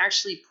doesn't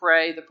actually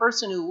pray, the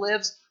person who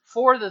lives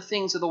for the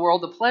things of the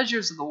world, the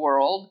pleasures of the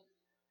world,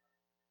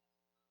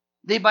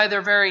 they by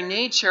their very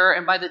nature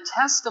and by the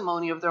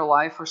testimony of their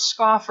life are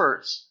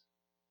scoffers.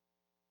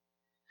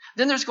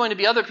 Then there's going to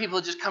be other people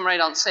who just come right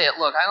out and say it.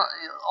 Look,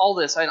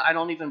 I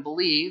don't even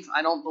believe.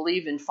 I don't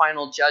believe in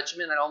final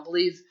judgment. I don't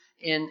believe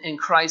in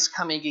Christ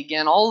coming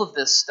again. All of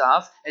this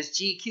stuff, as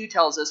GQ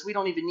tells us, we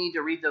don't even need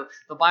to read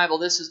the Bible.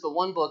 This is the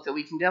one book that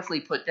we can definitely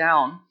put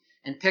down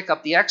and pick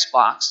up the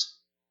Xbox.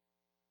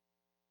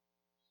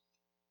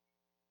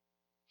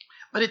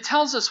 But it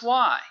tells us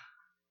why.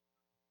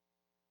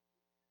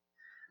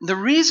 The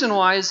reason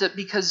why is that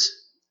because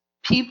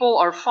people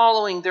are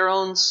following their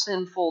own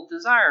sinful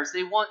desires.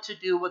 They want to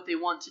do what they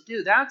want to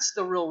do. That's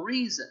the real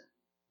reason.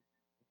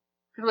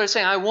 People are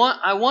saying, I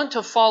want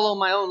to follow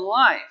my own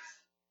life.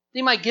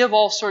 They might give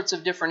all sorts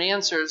of different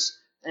answers,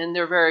 and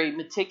they're very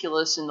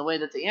meticulous in the way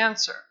that they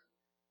answer.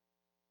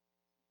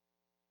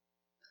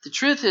 The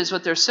truth is,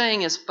 what they're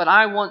saying is, but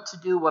I want to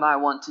do what I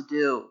want to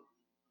do.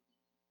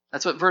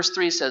 That's what verse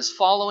 3 says,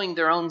 following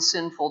their own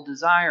sinful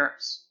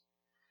desires.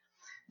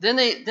 Then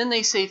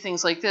they say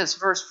things like this.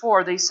 Verse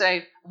 4, they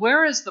say,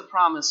 where is the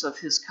promise of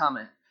his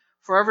coming?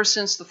 For ever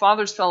since the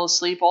fathers fell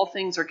asleep, all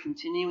things are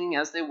continuing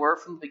as they were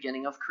from the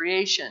beginning of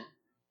creation.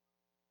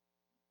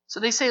 So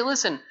they say,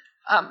 listen,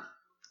 the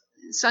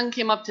sun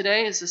came up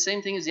today is the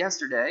same thing as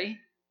yesterday.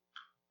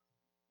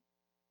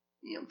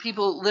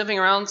 People living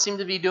around seem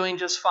to be doing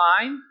just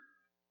fine.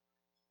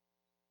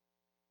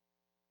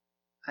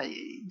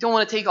 I don't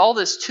want to take all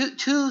this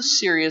too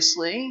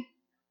seriously.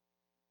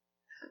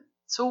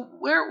 So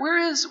where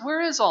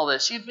is all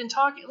this? You've been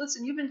talking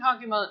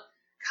about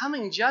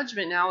coming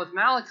judgment now with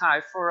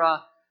Malachi for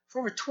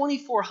over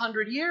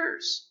 2,400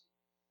 years.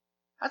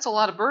 That's a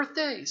lot of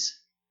birthdays.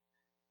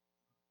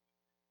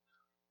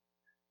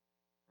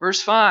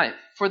 Verse 5,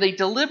 for they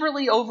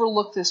deliberately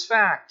overlooked this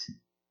fact,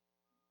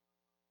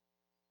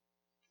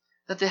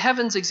 that the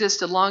heavens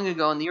existed long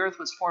ago and the earth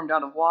was formed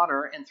out of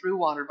water and through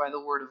water by the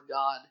word of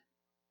God.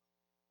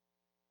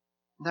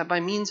 that by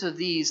means of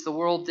these the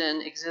world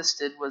then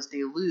existed, was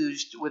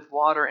deluged with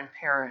water and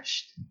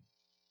perished.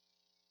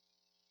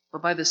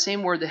 But by the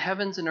same word, the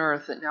heavens and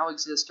earth that now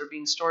exist are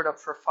being stored up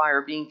for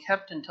fire, being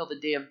kept until the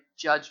day of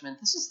judgment.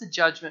 This is the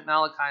judgment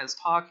Malachi is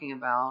talking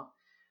about,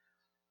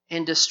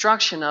 and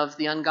destruction of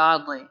the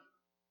ungodly.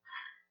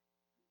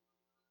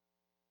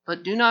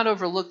 But do not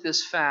overlook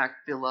this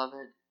fact,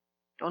 beloved.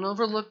 Don't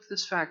overlook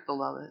this fact,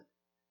 beloved,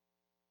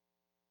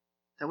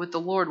 that with the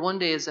Lord 1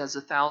 day is as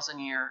 1,000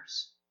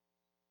 years.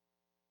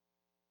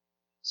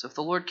 So if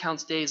the Lord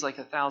counts days like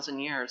 1,000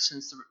 years,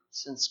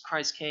 since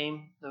Christ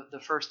came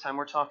the first time,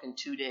 we're talking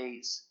 2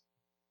 days.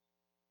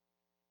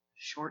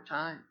 Short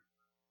time.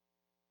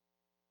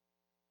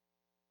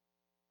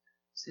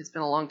 See, it's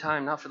been a long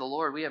time, not for the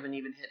Lord. We haven't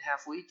even hit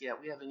half week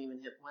yet. We haven't even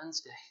hit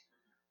Wednesday.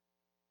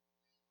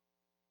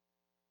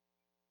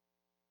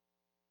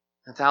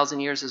 1,000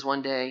 years is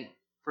 1 day.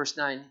 Verse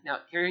 9. Now,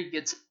 here he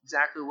gets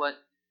exactly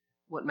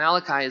what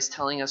Malachi is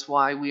telling us,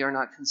 why we are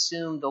not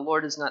consumed. The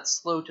Lord is not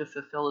slow to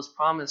fulfill his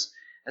promise,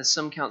 as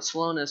some count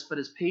slowness, but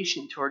is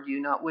patient toward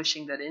you, not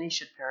wishing that any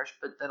should perish,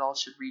 but that all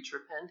should reach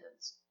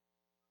repentance.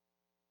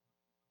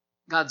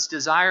 God's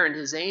desire and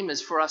his aim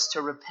is for us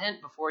to repent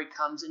before he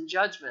comes in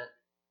judgment.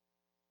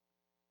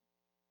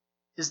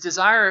 His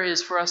desire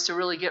is for us to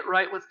really get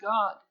right with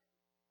God.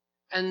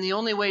 And the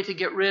only way to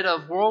get rid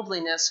of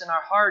worldliness in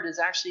our heart is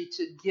actually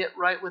to get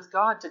right with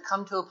God, to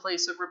come to a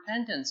place of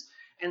repentance.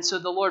 And so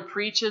the Lord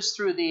preaches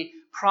through the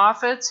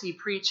prophets. He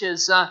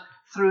preaches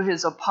through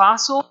his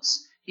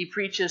apostles. He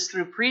preaches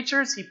through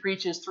preachers. He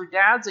preaches through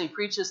dads. And he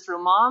preaches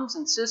through moms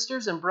and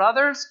sisters and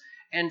brothers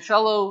and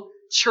fellow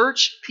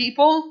church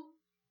people.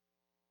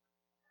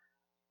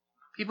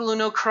 People who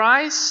know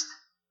Christ.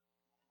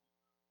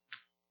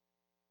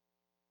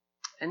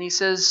 And he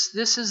says,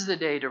 this is the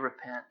day to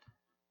repent.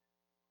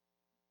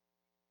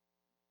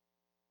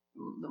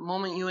 The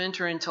moment you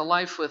enter into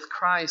life with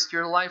Christ,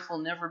 your life will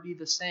never be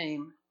the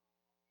same.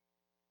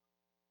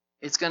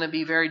 It's going to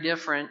be very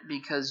different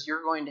because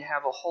you're going to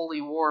have a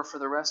holy war for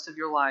the rest of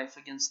your life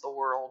against the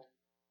world.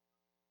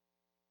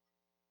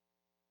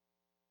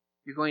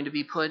 You're going to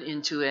be put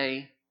into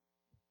a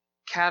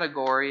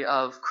category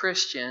of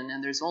Christian,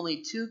 and there's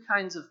only 2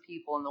 kinds of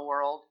people in the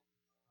world,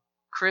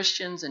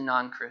 Christians and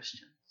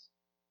non-Christians.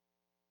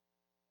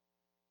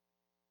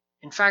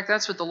 In fact,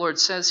 that's what the Lord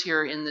says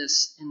here in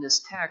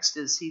this text,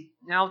 is he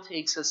now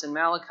takes us in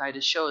Malachi to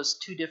show us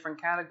 2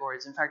 different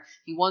categories. In fact,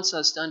 he wants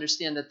us to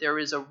understand that there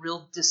is a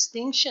real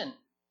distinction.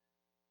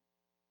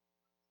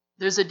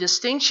 There's a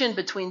distinction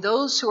between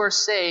those who are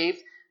saved.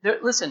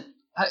 Listen,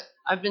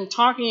 I've been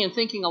talking and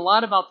thinking a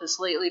lot about this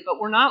lately, but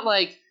we're not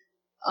like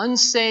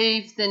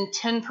unsaved, then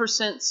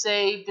 10%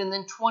 saved, and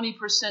then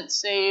 20%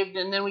 saved,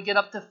 and then we get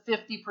up to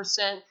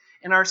 50%.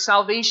 And our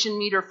salvation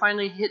meter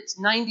finally hits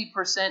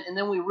 90%, and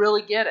then we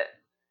really get it.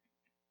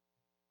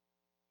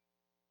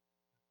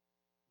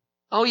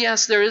 Oh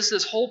yes, there is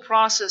this whole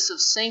process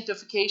of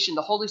sanctification.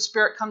 The Holy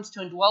Spirit comes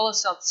to indwell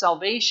us at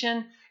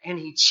salvation, and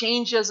he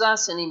changes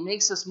us, and he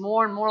makes us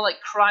more and more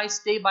like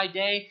Christ day by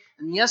day.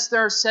 And yes,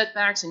 there are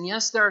setbacks, and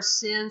yes, there are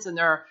sins, and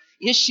there are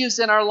issues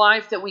in our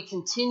life that we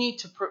continue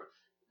to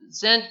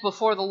present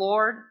before the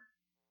Lord.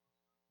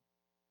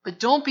 But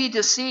don't be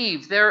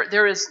deceived.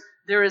 There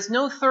is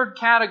no third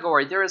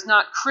category. There is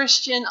not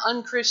Christian,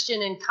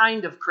 unchristian, and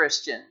kind of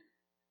Christian.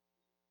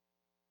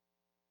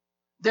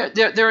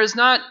 There is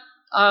not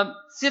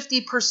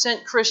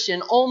 50%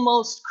 Christian,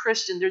 almost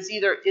Christian.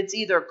 It's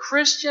either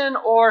Christian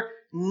or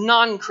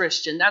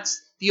non-Christian.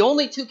 That's the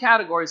only 2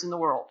 categories in the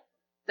world.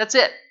 That's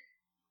it.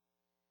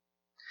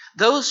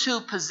 Those who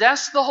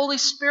possess the Holy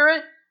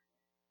Spirit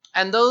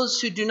and those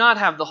who do not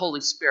have the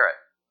Holy Spirit.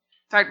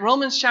 In fact,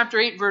 Romans chapter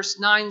 8, verse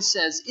 9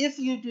 says, if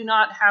you do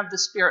not have the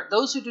Spirit,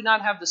 those who do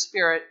not have the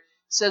Spirit,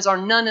 says, are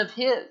none of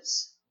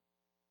his.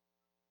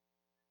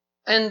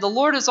 And the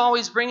Lord is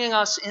always bringing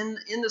us in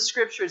the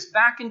Scriptures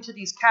back into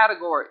these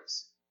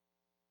categories.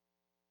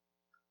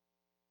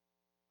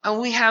 And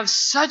we have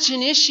such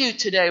an issue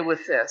today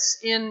with this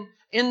in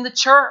the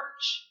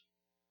church.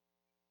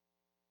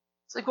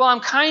 It's like, well,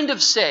 I'm kind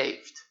of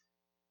saved.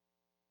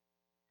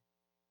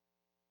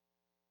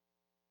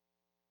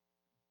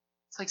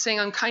 It's like saying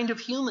I'm kind of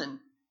human.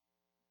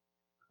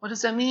 What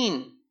does that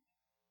mean?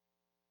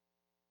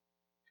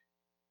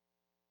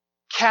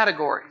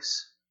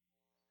 Categories.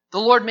 The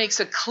Lord makes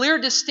a clear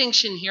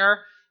distinction here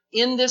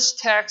in this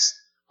text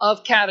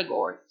of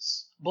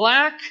categories.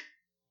 Black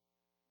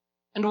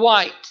and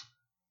white.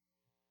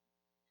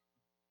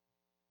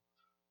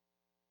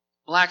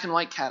 Black and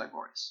white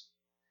categories.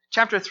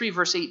 Chapter 3,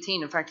 verse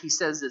 18, in fact, he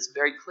says this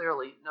very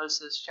clearly. Notice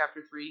this,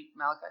 chapter 3,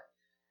 Malachi.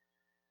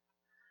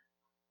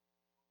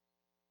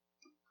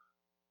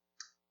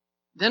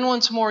 Then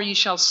once more you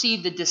shall see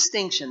the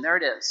distinction. There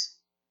it is.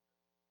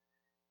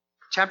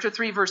 Chapter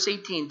 3, verse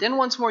 18. Then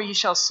once more you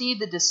shall see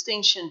the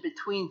distinction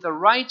between the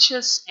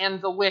righteous and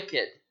the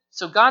wicked.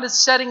 So God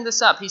is setting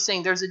this up. He's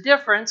saying there's a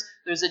difference.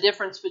 There's a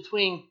difference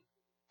between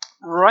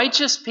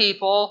righteous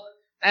people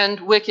and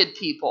wicked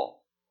people.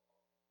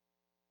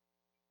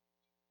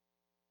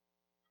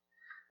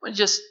 I want to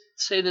just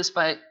say this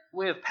by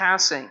way of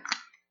passing.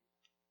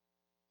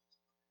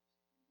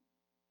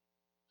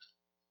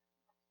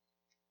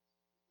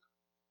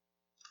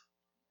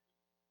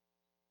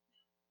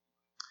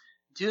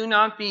 Do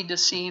not be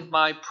deceived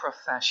by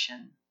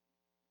profession.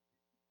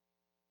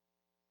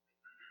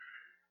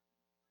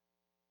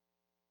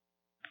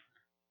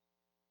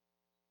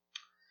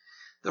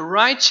 The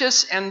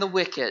righteous and the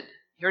wicked.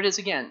 Here it is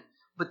again.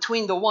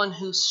 Between the one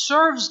who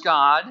serves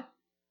God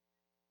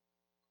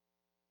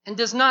and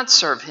does not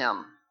serve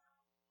him.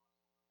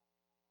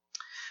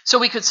 So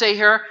we could say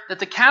here that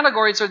the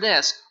categories are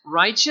this: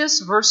 righteous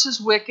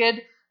versus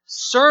wicked,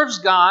 serves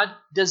God,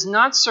 does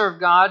not serve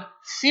God,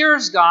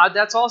 fears God,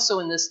 that's also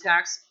in this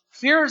text,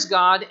 fears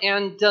God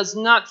and does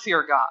not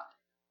fear God.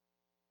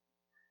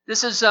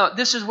 This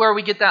is where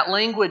we get that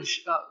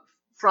language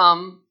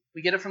from.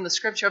 We get it from the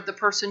scripture of the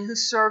person who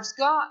serves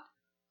God.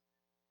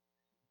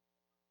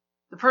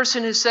 The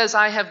person who says,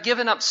 I have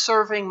given up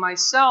serving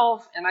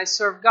myself and I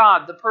serve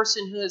God. The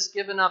person who has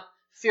given up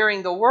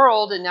fearing the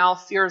world and now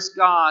fears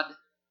God.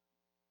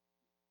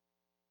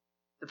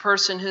 The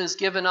person who has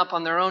given up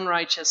on their own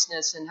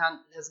righteousness and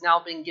has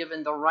now been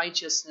given the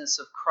righteousness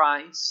of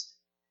Christ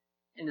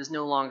and is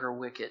no longer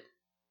wicked.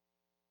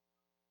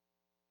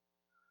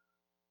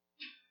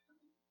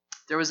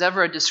 If there was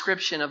ever a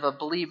description of a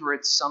believer,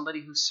 it's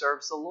somebody who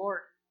serves the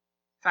Lord.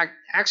 In fact,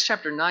 Acts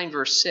chapter 9,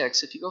 verse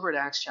 6, if you go over to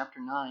Acts chapter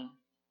 9.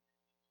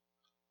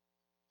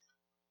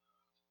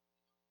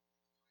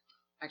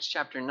 Acts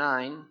chapter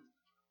 9.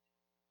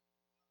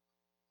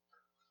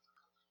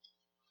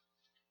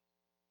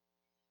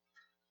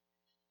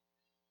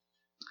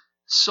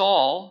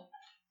 Saul,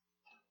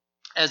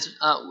 as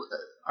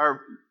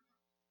our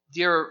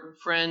dear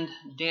friend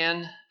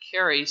Dan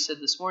Carey said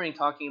this morning,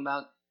 talking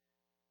about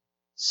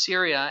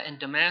Syria and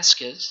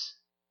Damascus,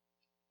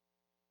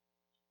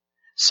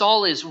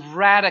 Saul is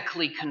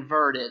radically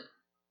converted.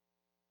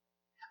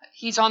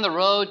 He's on the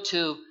road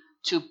to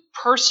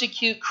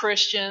persecute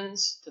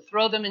Christians, to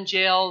throw them in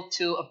jail,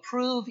 to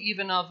approve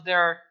even of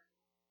their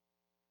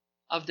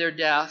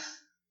death.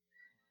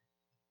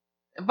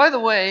 And by the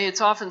way, it's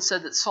often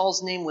said that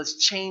Saul's name was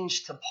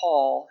changed to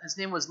Paul. His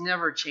name was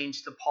never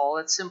changed to Paul.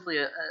 It's simply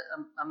a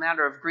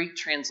matter of Greek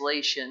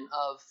translation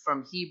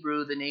from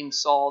Hebrew, the name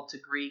Saul, to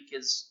Greek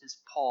is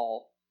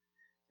Paul.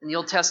 In the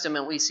Old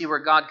Testament, we see where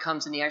God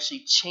comes and he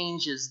actually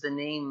changes the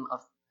name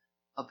of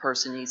a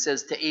person. He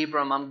says to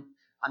Abram,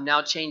 I'm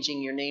now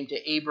changing your name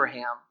to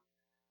Abraham.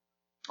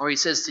 Or he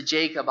says to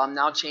Jacob, I'm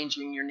now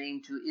changing your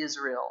name to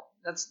Israel.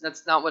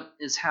 That's not what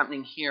is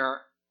happening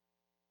here.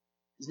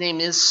 His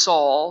name is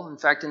Saul. In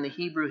fact, in the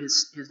Hebrew,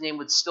 his name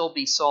would still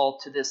be Saul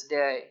to this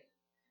day.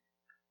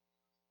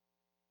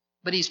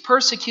 But he's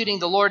persecuting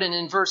the Lord, and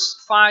in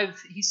verse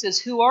 5, he says,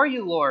 Who are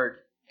you, Lord?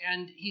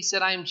 And he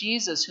said, I am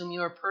Jesus, whom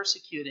you are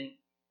persecuting.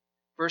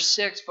 Verse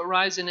 6, But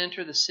rise and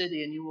enter the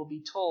city, and you will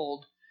be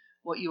told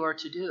what you are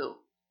to do.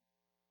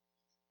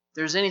 If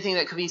there's anything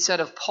that could be said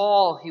of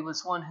Paul, he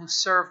was one who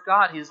served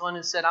God. He was one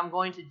who said, I'm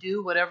going to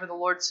do whatever the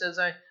Lord says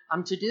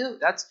I'm to do.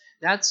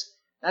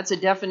 That's a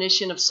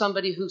definition of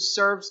somebody who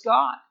serves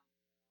God.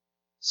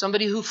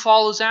 Somebody who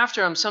follows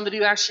after him. Somebody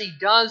who actually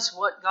does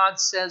what God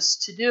says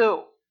to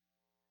do.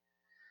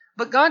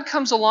 But God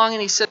comes along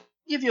and he said,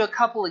 I'll give you a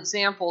couple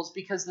examples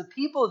because the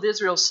people of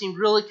Israel seemed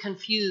really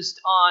confused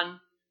on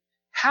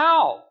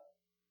how.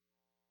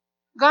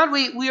 God,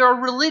 we are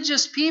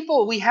religious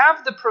people. We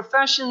have the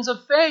professions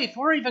of faith.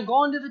 We're even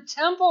going to the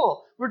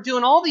temple. We're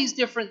doing all these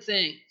different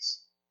things.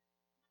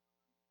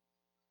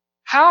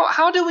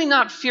 How do we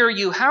not fear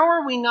you? How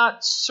are we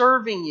not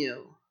serving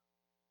you?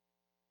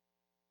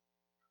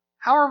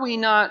 How are we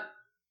not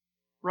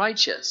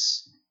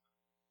righteous?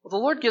 Well, the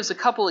Lord gives a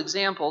couple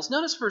examples.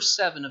 Notice verse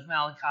 7 of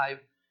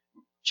Malachi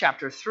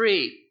chapter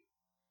 3.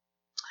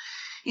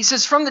 He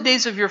says, From the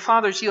days of your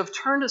fathers you have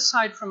turned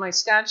aside from my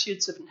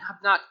statutes and have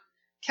not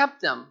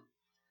kept them.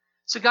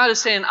 So God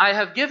is saying, I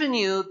have given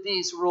you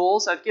these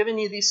rules, I've given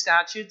you these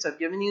statutes, I've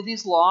given you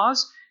these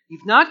laws.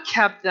 You've not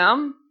kept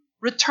them.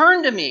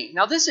 Return to me.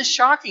 Now this is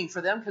shocking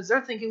for them because they're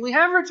thinking, we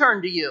have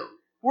returned to you.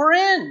 We're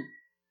in.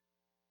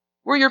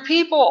 We're your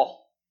people.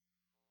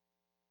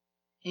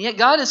 And yet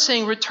God is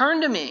saying,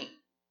 return to me.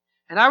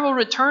 And I will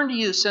return to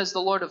you, says the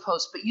Lord of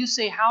hosts. But you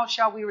say, how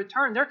shall we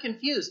return? They're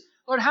confused.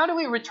 Lord, how do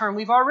we return?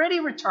 We've already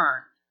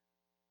returned.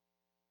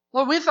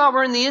 Lord, we thought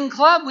we're in the in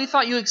club. We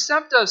thought you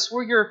accept us.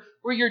 We're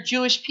your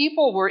Jewish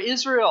people. We're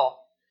Israel.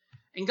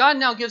 And God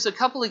now gives a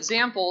couple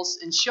examples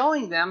in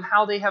showing them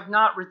how they have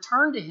not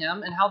returned to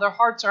him and how their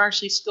hearts are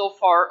actually still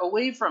far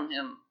away from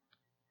him.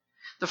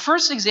 The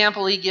first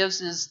example he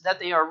gives is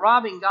that they are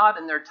robbing God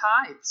in their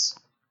tithes.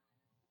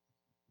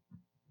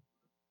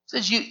 He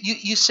says,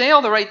 you say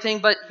all the right thing,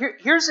 but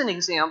here's an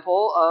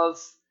example of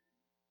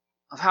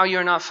how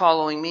you're not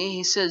following me.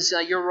 He says,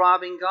 you're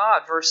robbing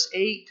God. Verse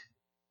 8,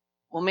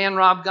 will man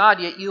rob God,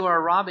 yet you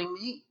are robbing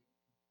me?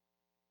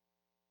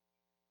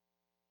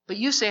 But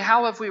you say,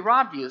 how have we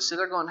robbed you? So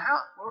they're going, how?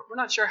 We're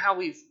not sure how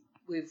we've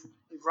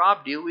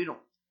robbed you.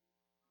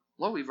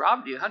 Lord, we've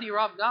robbed you. How do you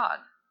rob God?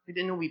 We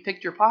didn't know we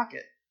picked your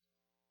pocket.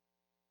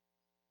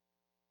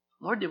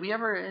 Lord, did we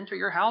ever enter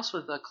your house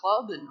with a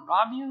club and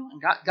rob you?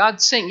 And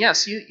God's saying,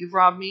 yes, you've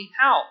robbed me.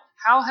 How?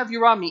 How have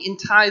you robbed me? In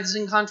tithes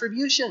and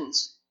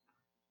contributions.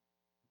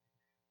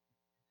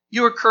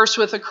 You are cursed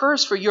with a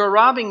curse, for you are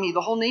robbing me, the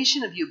whole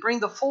nation of you.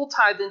 Bring the full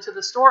tithe into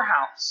the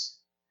storehouse.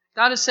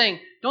 God is saying,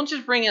 don't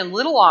just bring in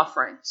little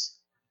offerings.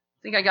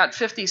 I think I got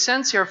 50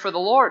 cents here for the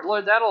Lord.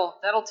 Lord,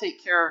 that'll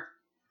take care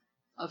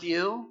of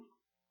you.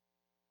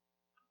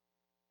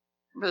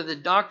 Remember the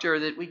doctor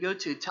that we go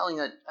to telling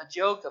a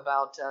joke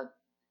about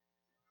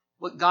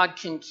what God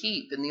can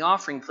keep in the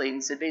offering plate. And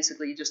he said,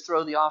 basically, you just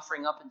throw the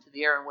offering up into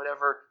the air, and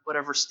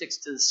whatever sticks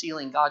to the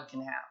ceiling, God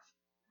can have.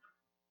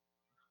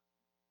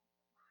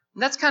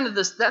 And that's kind of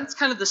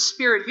the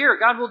spirit here.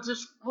 God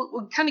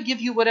will kind of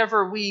give you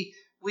whatever we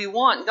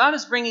want. God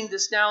is bringing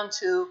this down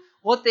to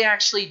what they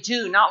actually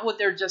do, not what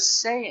they're just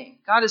saying.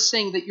 God is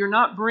saying that you're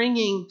not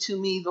bringing to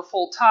me the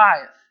full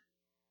tithe.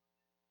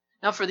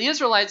 Now, for the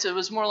Israelites, it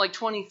was more like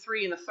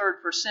 23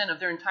 1/3% of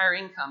their entire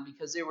income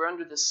because they were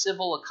under the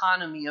civil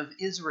economy of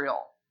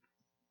Israel.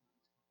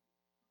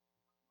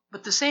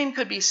 But the same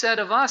could be said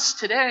of us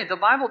today. The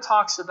Bible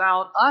talks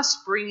about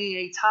us bringing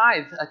a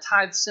tithe. A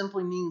tithe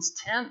simply means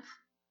tenth.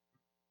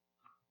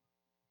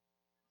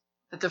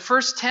 That the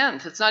first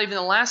tenth, it's not even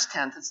the last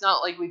tenth. It's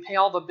not like we pay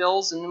all the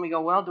bills and then we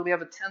go, well, do we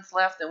have a tenth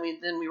left? Then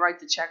we write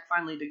the check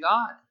finally to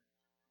God.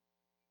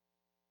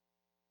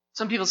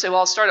 Some people say, well,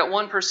 I'll start at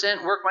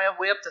 1%, work my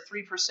way up to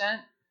 3%.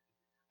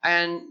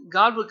 And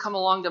God would come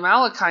along to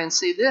Malachi and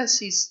say this.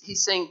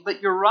 He's saying,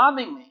 but you're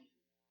robbing me.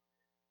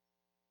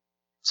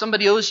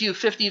 Somebody owes you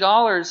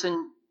 $50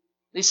 and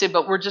they say,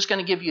 but we're just going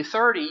to give you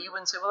 30. You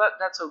wouldn't say, well,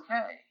 that's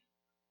okay.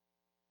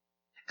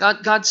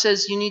 God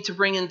says you need to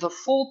bring in the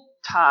full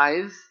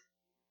tithe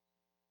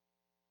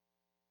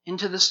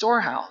into the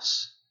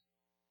storehouse.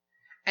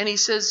 And he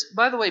says,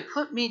 by the way,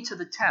 put me to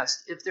the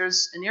test. If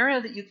there's an area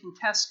that you can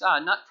test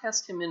God, not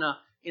test him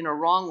in a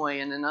wrong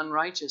way, in an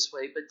unrighteous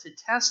way, but to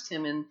test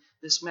him in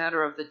this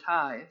matter of the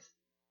tithe.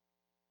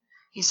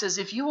 He says,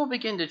 if you will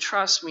begin to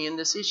trust me in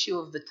this issue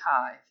of the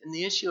tithe, in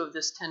the issue of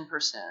this 10%,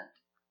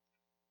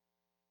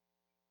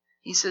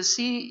 he says,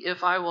 see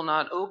if I will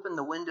not open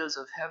the windows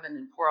of heaven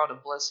and pour out a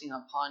blessing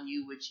upon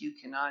you which you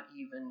cannot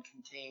even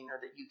contain or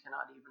that you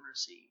cannot even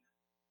receive.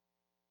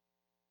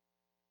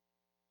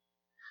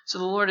 So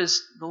the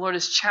Lord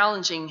is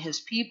challenging his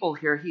people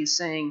here. He's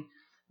saying,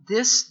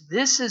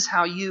 this is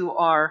how you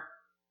are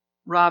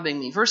robbing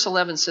me. Verse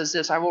 11 says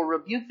this, I will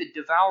rebuke the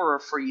devourer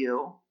for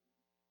you,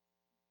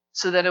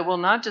 so that it will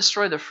not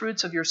destroy the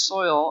fruits of your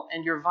soil,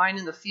 and your vine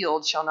in the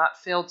field shall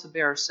not fail to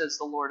bear, says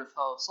the Lord of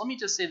hosts. Let me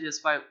just say this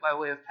by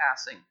way of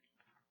passing.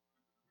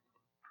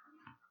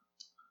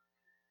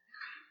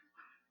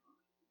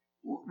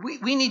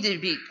 We need to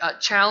be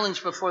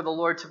challenged before the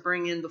Lord to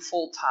bring in the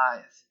full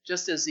tithe,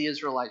 just as the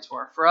Israelites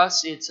were. For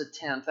us, it's a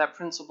tenth. That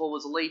principle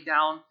was laid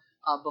down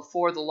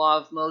before the law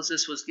of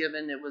Moses was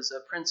given. It was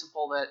a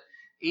principle that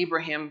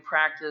Abraham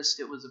practiced.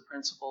 It was a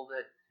principle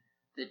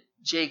that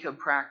Jacob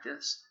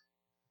practiced.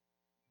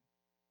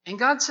 And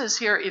God says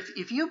here,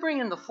 if you bring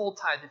in the full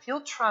tithe, if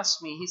you'll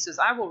trust me, he says,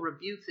 I will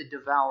rebuke the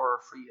devourer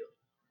for you.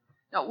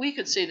 Now, we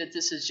could say that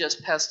this is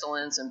just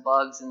pestilence and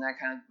bugs and that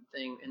kind of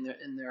thing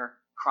in their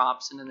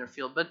crops and in their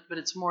field, but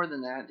it's more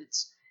than that.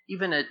 It's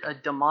even a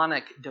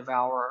demonic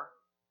devourer.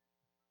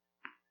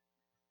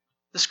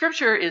 The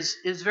scripture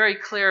is very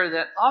clear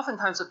that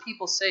oftentimes what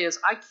people say is,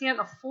 I can't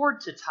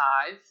afford to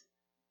tithe,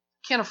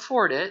 can't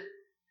afford it,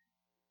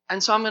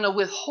 and so I'm going to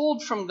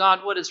withhold from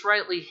God what is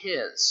rightly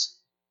his.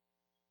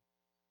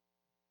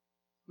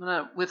 I'm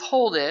going to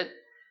withhold it.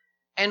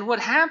 And what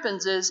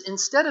happens is,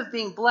 instead of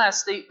being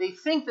blessed, they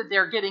think that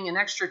they're getting an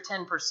extra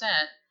 10%.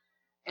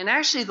 And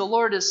actually the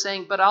Lord is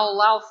saying, but I'll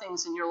allow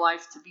things in your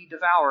life to be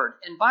devoured.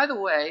 And by the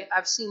way,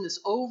 I've seen this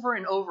over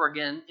and over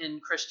again in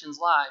Christians'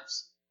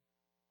 lives.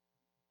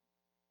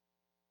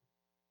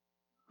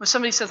 When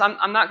somebody says,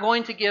 I'm not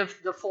going to give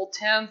the full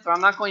tenth, or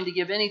I'm not going to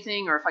give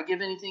anything, or if I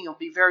give anything, it'll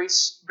be very,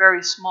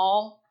 very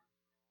small.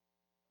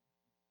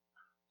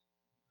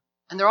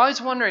 And they're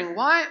always wondering,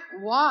 why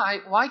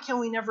can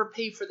we never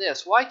pay for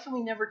this? Why can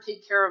we never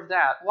take care of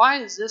that?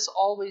 Why is this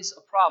always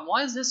a problem?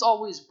 Why is this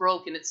always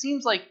broken? It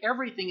seems like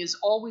everything is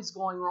always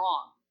going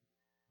wrong.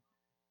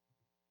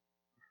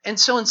 And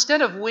so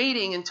instead of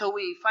waiting until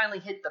we finally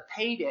hit the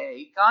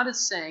payday, God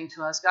is saying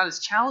to us, God is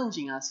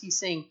challenging us. He's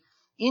saying,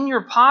 in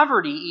your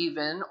poverty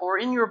even, or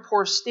in your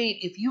poor state,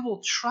 if you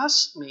will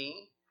trust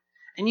me,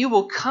 and you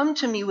will come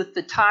to me with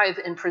the tithe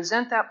and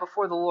present that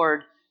before the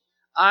Lord,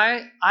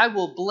 I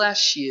will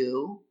bless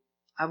you.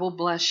 I will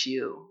bless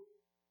you.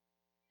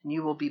 And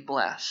you will be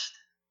blessed.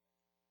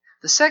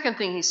 The second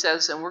thing he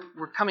says, and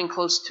we're coming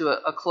close to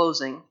a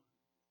closing.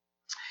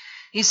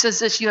 He says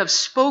this, you have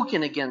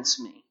spoken against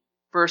me.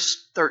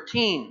 Verse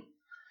 13.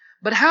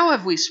 But how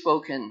have we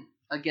spoken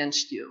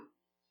against you?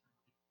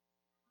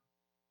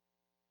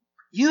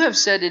 You have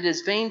said it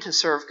is vain to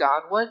serve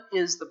God. What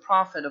is the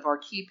profit of our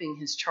keeping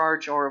his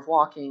charge, or of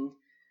walking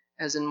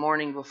as in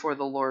mourning before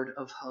the Lord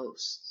of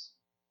hosts?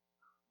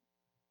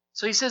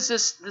 So he says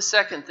the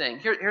second thing.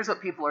 Here's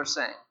what people are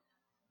saying.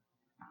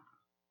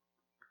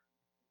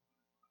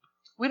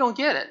 we don't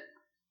get it.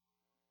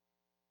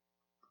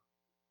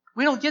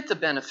 We don't get the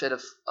benefit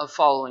of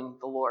following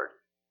the Lord.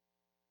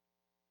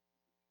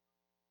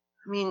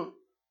 I mean,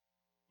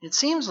 it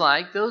seems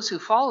like those who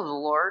follow the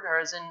Lord are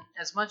in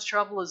as much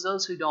trouble as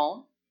those who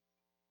don't.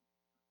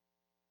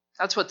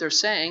 That's what they're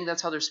saying.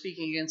 That's how they're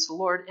speaking against the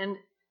Lord. And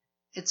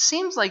it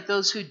seems like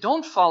those who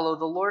don't follow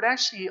the Lord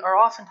actually are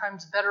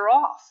oftentimes better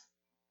off.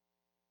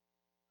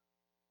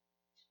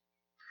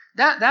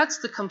 That's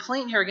the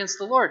complaint here against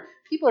the Lord.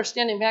 People are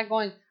standing back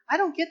going, I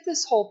don't get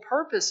this whole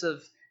purpose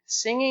of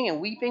singing and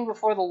weeping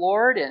before the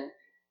Lord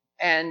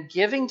and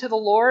giving to the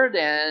Lord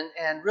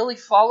and really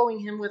following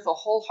Him with a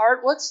whole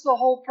heart. What's the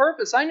whole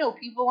purpose? I know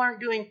people aren't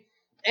doing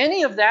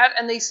any of that,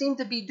 and they seem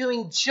to be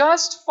doing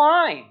just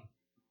fine.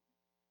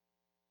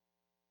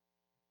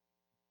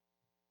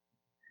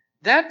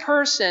 That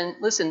person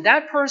with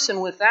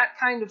that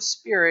kind of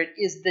spirit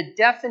is the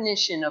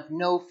definition of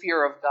no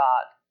fear of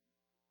God.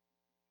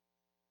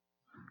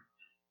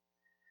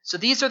 So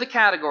these are the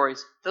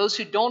categories. Those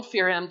who don't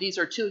fear Him, these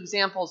are two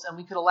examples, and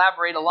we could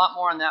elaborate a lot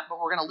more on that, but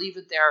we're going to leave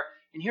it there.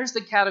 And here's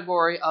the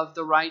category of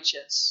the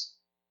righteous.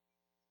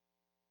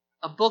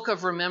 A book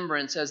of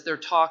remembrance, as they're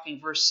talking,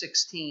 verse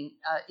 16,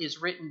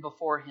 is written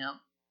before Him.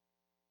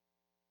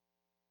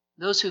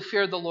 Those who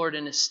feared the Lord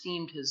and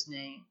esteemed His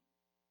name.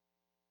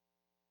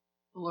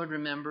 The Lord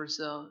remembers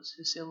those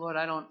who say, Lord,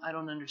 I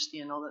don't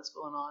understand all that's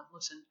going on.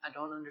 Listen, I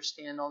don't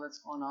understand all that's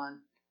going on,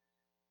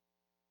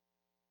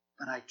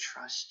 but I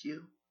trust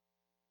You.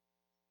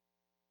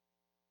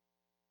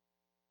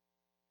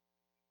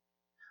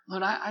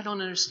 Lord, I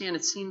don't understand.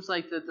 It seems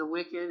like the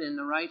wicked and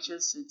the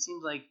righteous, it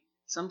seems like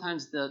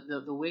sometimes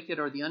the wicked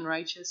or the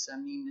unrighteous, I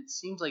mean, it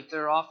seems like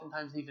they're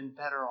oftentimes even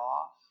better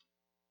off.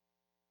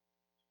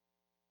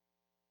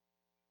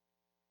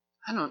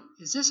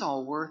 Is this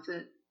all worth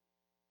it?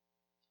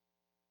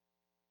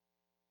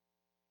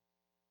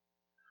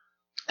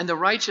 And the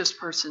righteous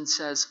person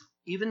says,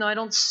 even though I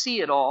don't see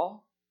it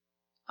all,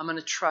 I'm going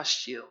to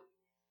trust You.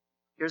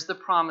 Here's the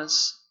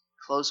promise.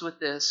 Close with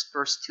this,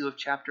 verse 2 of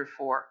chapter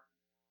 4.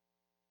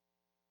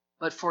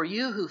 But for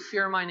you who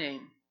fear My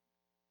name,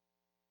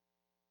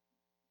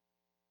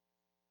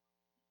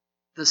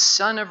 the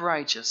Son of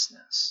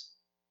Righteousness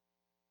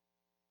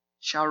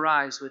shall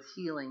rise with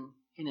healing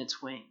in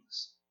its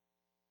wings.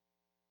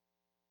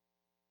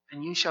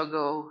 And you shall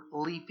go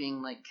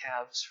leaping like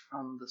calves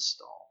from the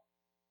stall.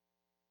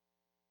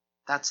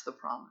 That's the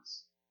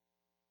promise.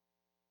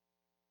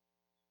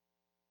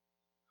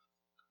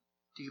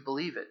 Do you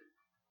believe it?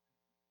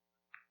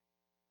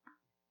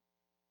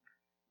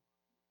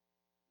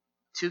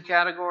 Two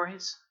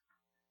categories.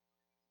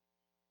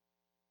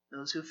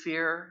 Those who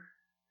fear,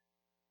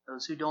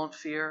 those who don't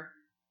fear,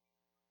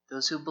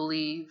 those who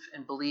believe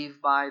and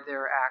believe by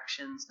their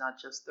actions, not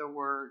just their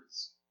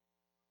words.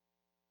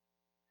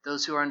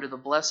 Those who are under the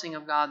blessing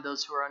of God,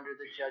 those who are under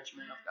the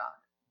judgment of God.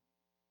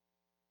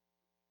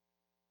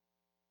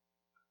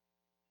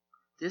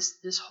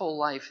 This whole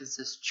life is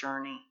this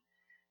journey,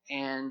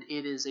 and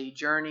it is a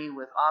journey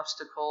with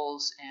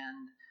obstacles,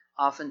 and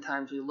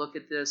oftentimes we look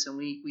at this and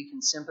we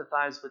can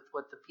sympathize with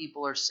what the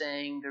people are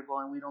saying. They're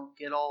going, we don't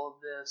get all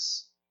of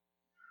this.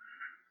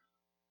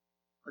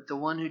 But the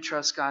one who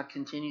trusts God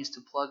continues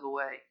to plug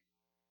away.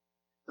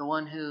 The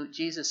one who,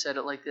 Jesus said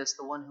it like this,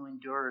 the one who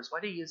endures. Why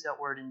do you use that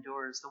word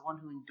endures? The one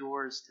who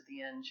endures to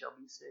the end shall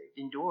be saved.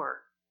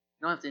 Endure.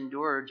 You don't have to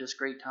endure just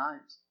great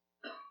times.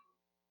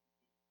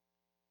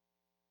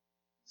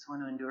 It's the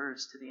one who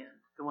endures to the end.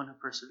 The one who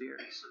perseveres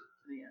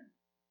to the end.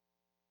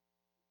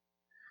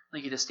 I'd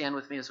like you to stand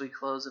with me as we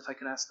close. If I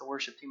could ask the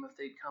worship team if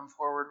they'd come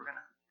forward.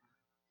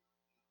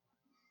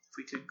 If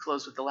we could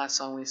close with the last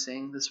song we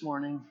sang this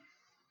morning.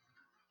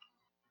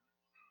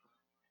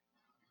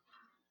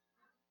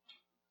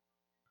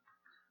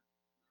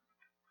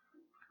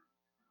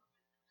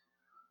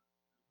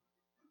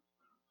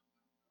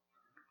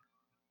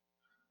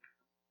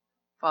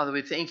 Father,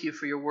 we thank You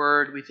for Your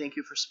word. We thank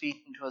You for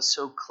speaking to us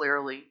so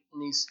clearly in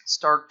these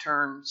stark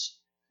terms.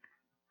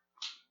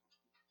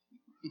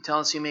 You tell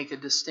us You make a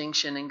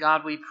distinction. And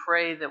God, we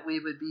pray that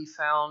we would be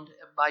found,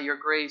 by Your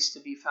grace,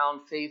 to be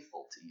found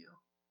faithful to You.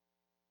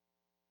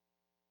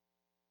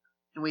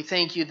 And we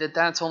thank You that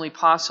that's only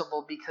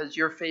possible because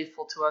You're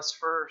faithful to us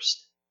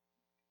first.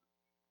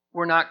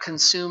 We're not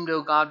consumed,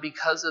 O God,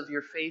 because of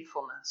Your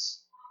faithfulness.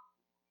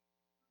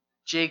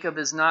 Jacob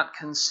is not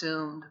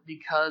consumed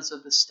because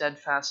of the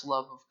steadfast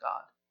love of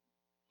God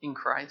in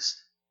Christ.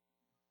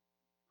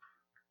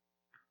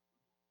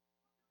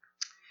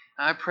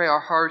 I pray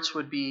our hearts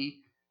would be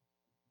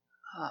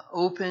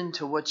open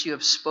to what You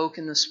have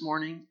spoken this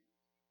morning.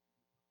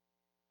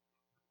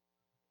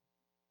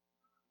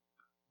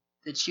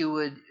 That You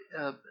would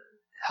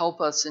help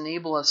us,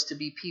 enable us to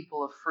be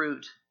people of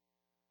fruit.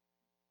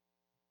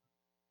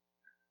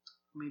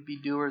 We'd be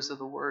doers of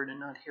the word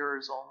and not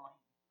hearers only.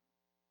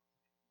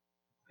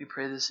 We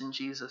pray this in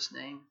Jesus'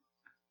 name.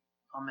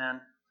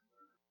 Amen.